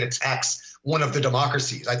anybody that attacks one of the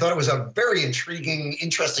democracies. I thought it was a very intriguing,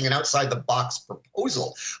 interesting, and outside the box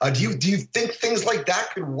proposal. Do you think things like that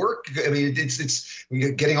could work? I mean, it's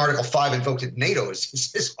getting Article 5 invoked at NATO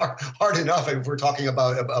is hard enough, and if we're talking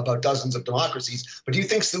about dozens of democracies. But do you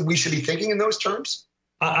think that we should be thinking in those terms?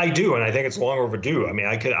 I do, and I think it's long overdue. I mean,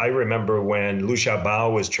 I remember when Liu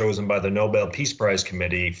Xiaobo was chosen by the Nobel Peace Prize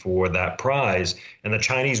Committee for that prize, and the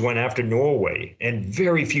Chinese went after Norway, and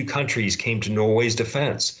very few countries came to Norway's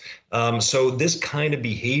defense. So this kind of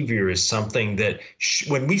behavior is something that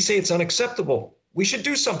when we say it's unacceptable, we should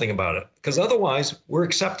do something about it, because otherwise we're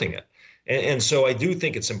accepting it. And so I do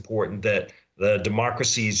think it's important that the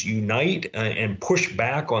democracies unite and push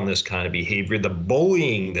back on this kind of behavior, the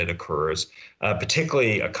bullying that occurs,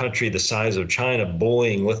 particularly a country the size of China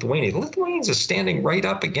bullying Lithuania. The Lithuanians are standing right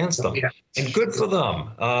up against them, and good for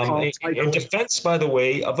them. In defense, by the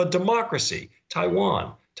way, of a democracy,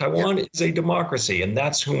 Taiwan. Taiwan is a democracy, and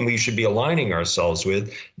that's whom we should be aligning ourselves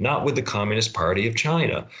with, not with the Communist Party of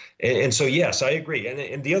China. And so, yes, I agree.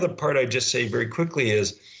 And the other part I'd just say very quickly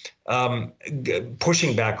is,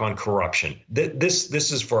 pushing back on corruption. This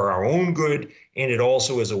is for our own good, and it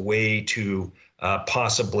also is a way to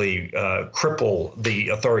possibly cripple the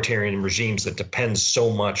authoritarian regimes that depend so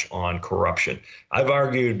much on corruption. I've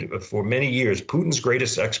argued for many years Putin's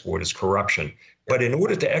greatest export is corruption, but in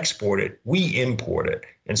order to export it, we import it.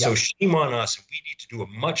 And so shame on us if we need to do a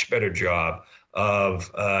much better job of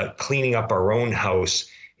cleaning up our own house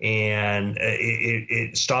and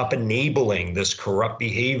stop enabling this corrupt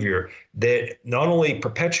behavior that not only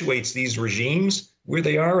perpetuates these regimes where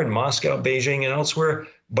they are in Moscow, Beijing, and elsewhere,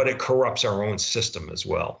 but it corrupts our own system as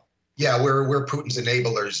well. Yeah, we're Putin's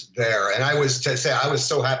enablers there. And I was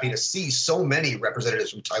so happy to see so many representatives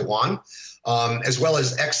from Taiwan, as well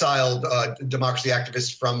as exiled democracy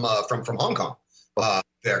activists from Hong Kong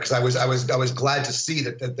there, because I was glad to see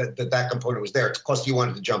that component was there. Kosta, you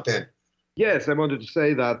wanted to jump in. Yes, I wanted to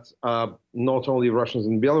say that not only Russians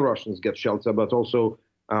and Belarusians get shelter, but also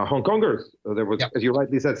Hong Kongers. There was, as you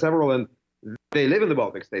rightly said, several, and they live in the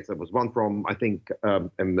Baltic states. There was one from, I think,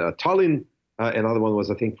 Tallinn. Another one was,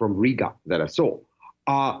 I think, from Riga that I saw.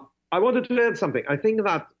 I wanted to add something. I think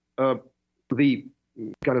that the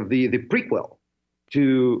prequel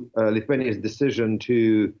to Lithuania's decision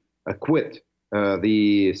to quit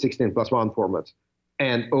the 16+1 format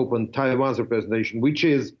and open Taiwan's representation, which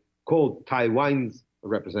is called Taiwan's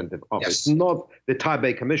representative office, not the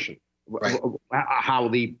Taipei Commission,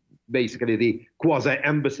 how basically the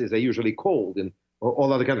quasi-embassies are usually called in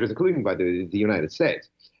all other countries, including by the United States.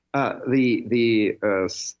 The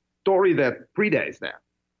story that predates that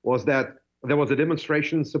was that there was a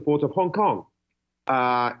demonstration in support of Hong Kong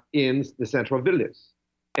in the center of Vilnius.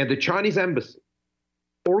 And the Chinese embassy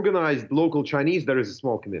organized local Chinese, there is a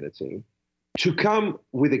small community, to come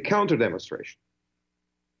with a counter demonstration.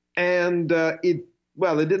 And it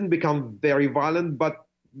didn't become very violent, but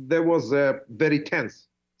there was a very tense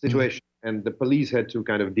situation. And the police had to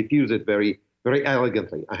kind of diffuse it very, very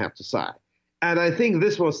elegantly, I have to say. And I think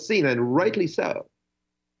this was seen, and rightly so,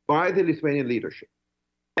 by the Lithuanian leadership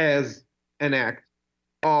as an act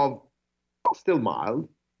of, still mild,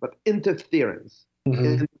 but interference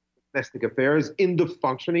in domestic affairs, in the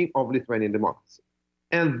functioning of Lithuanian democracy.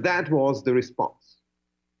 And that was the response.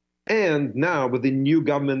 And now with the new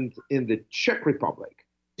government in the Czech Republic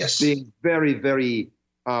being very, very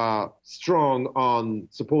strong on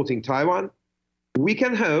supporting Taiwan, we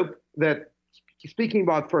can hope that, speaking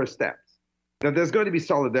about first steps, that there's going to be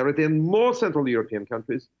solidarity and more Central European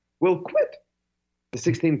countries will quit the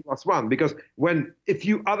 16+1, because when a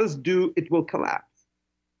few others do, it will collapse.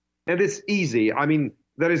 And it's easy. I mean,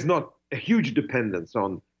 there is not a huge dependence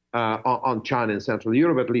on China in Central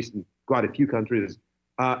Europe, at least in quite a few countries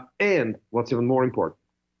And what's even more important,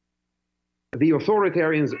 the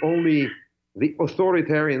authoritarians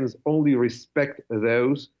only respect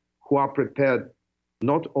those who are prepared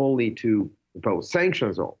not only to impose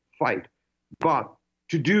sanctions or fight, but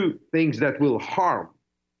to do things that will harm.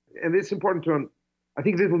 And it's important I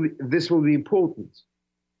think this will be important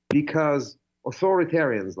because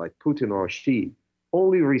authoritarians like Putin or Xi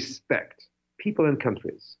only respect people and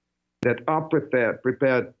countries that are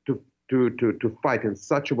prepared to fight in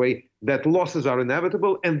such a way that losses are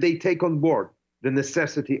inevitable and they take on board the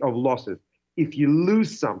necessity of losses. If you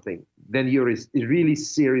lose something, then you're really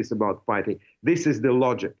serious about fighting. This is the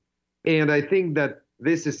logic. And I think that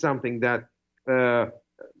this is something that the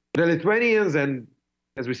Lithuanians and,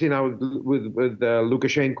 as we see now with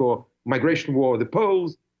Lukashenko migration war, the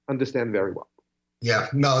Poles understand very well. Yeah,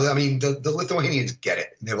 no, I mean, the Lithuanians get it.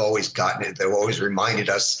 They've always gotten it. They've always reminded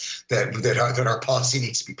us that our policy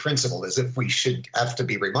needs to be principled, as if we should have to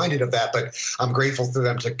be reminded of that. But I'm grateful to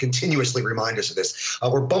them to continuously remind us of this.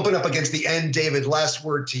 We're bumping up against the end. David, last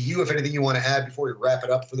word to you, if anything you want to add before we wrap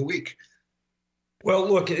it up for the week. Well,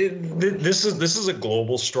 look, this is a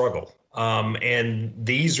global struggle. And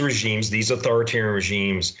these regimes, these authoritarian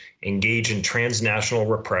regimes, engage in transnational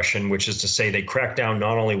repression, which is to say they crack down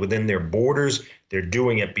not only within their borders, they're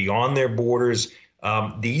doing it beyond their borders.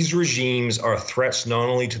 These regimes are threats not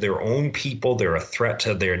only to their own people, they're a threat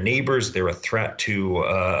to their neighbors, they're a threat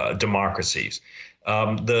to democracies.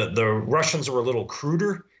 The Russians are a little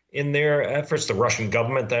cruder in their efforts. The Russian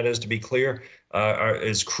government, that is, to be clear,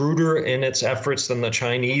 is cruder in its efforts than the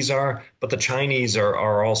Chinese are, but the Chinese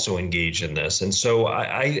are also engaged in this. And so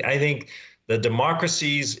I think the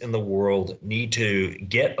democracies in the world need to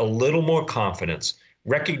get a little more confidence,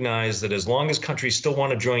 recognize that as long as countries still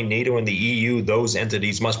want to join NATO and the EU, those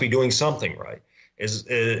entities must be doing something right.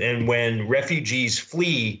 And when refugees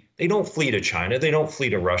flee, they don't flee to China, they don't flee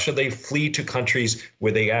to Russia, they flee to countries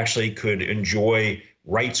where they actually could enjoy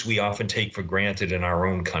rights we often take for granted in our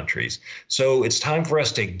own countries. So it's time for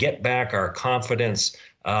us to get back our confidence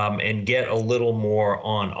and get a little more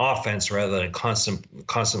on offense rather than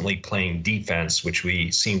constantly playing defense, which we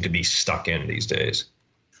seem to be stuck in these days.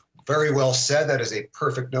 Very well said. That is a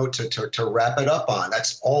perfect note to wrap it up on.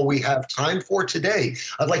 That's all we have time for today.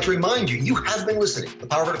 I'd like to remind you, you have been listening to the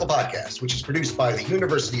Power Vertical Podcast, which is produced by the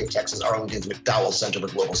University of Texas Arlington's McDowell Center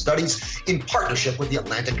for Global Studies in partnership with the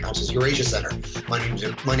Atlantic Council's Eurasia Center. My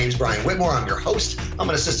name is Brian Whitmore. I'm your host. I'm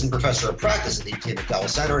an assistant professor of practice at the UT McDowell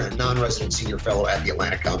Center and a non-resident senior fellow at the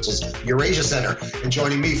Atlantic Council's Eurasia Center. And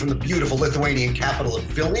joining me from the beautiful Lithuanian capital of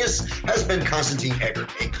Vilnius has been Konstantin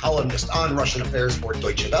Eggert, a columnist on Russian affairs for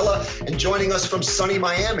Deutsche Welle. And joining us from sunny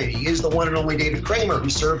Miami, he is the one and only David Kramer, who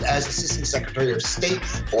served as Assistant Secretary of State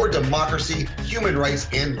for Democracy, Human Rights,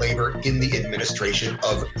 and Labor in the administration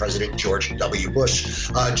of President George W. Bush.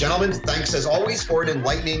 Gentlemen, thanks as always for an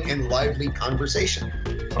enlightening and lively conversation.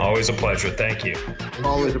 Always a pleasure. Thank you.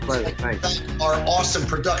 Always a pleasure. Thanks. Our awesome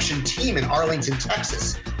production team in Arlington,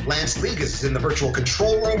 Texas. Lance Ligas is in the virtual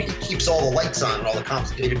control room. He keeps all the lights on and all the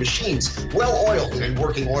complicated machines well-oiled and in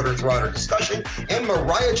working order throughout our discussion. And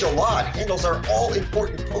Mariah Jalad handles our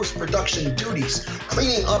all-important post-production duties,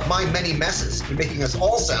 cleaning up my many messes and making us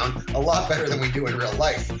all sound a lot better than we do in real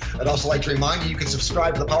life. I'd also like to remind you can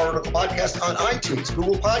subscribe to the Power Vertical Podcast on iTunes,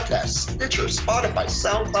 Google Podcasts, Stitcher, Spotify,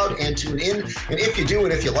 SoundCloud, and TuneIn. And if you do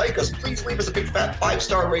and if you like us, please leave us a big fat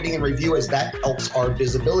 5-star rating and review, as that helps our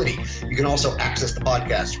visibility. You can also access the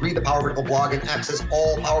podcast, read the Power Vertical blog, and access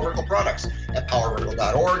all Power Vertical products at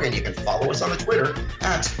powervertical.org. And you can follow us on the Twitter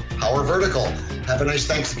at Power Vertical. Have a nice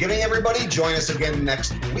Thanksgiving, everybody. Join us again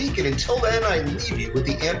next week. And until then, I leave you with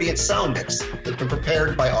the ambient sound mix that's been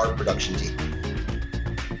prepared by our production team.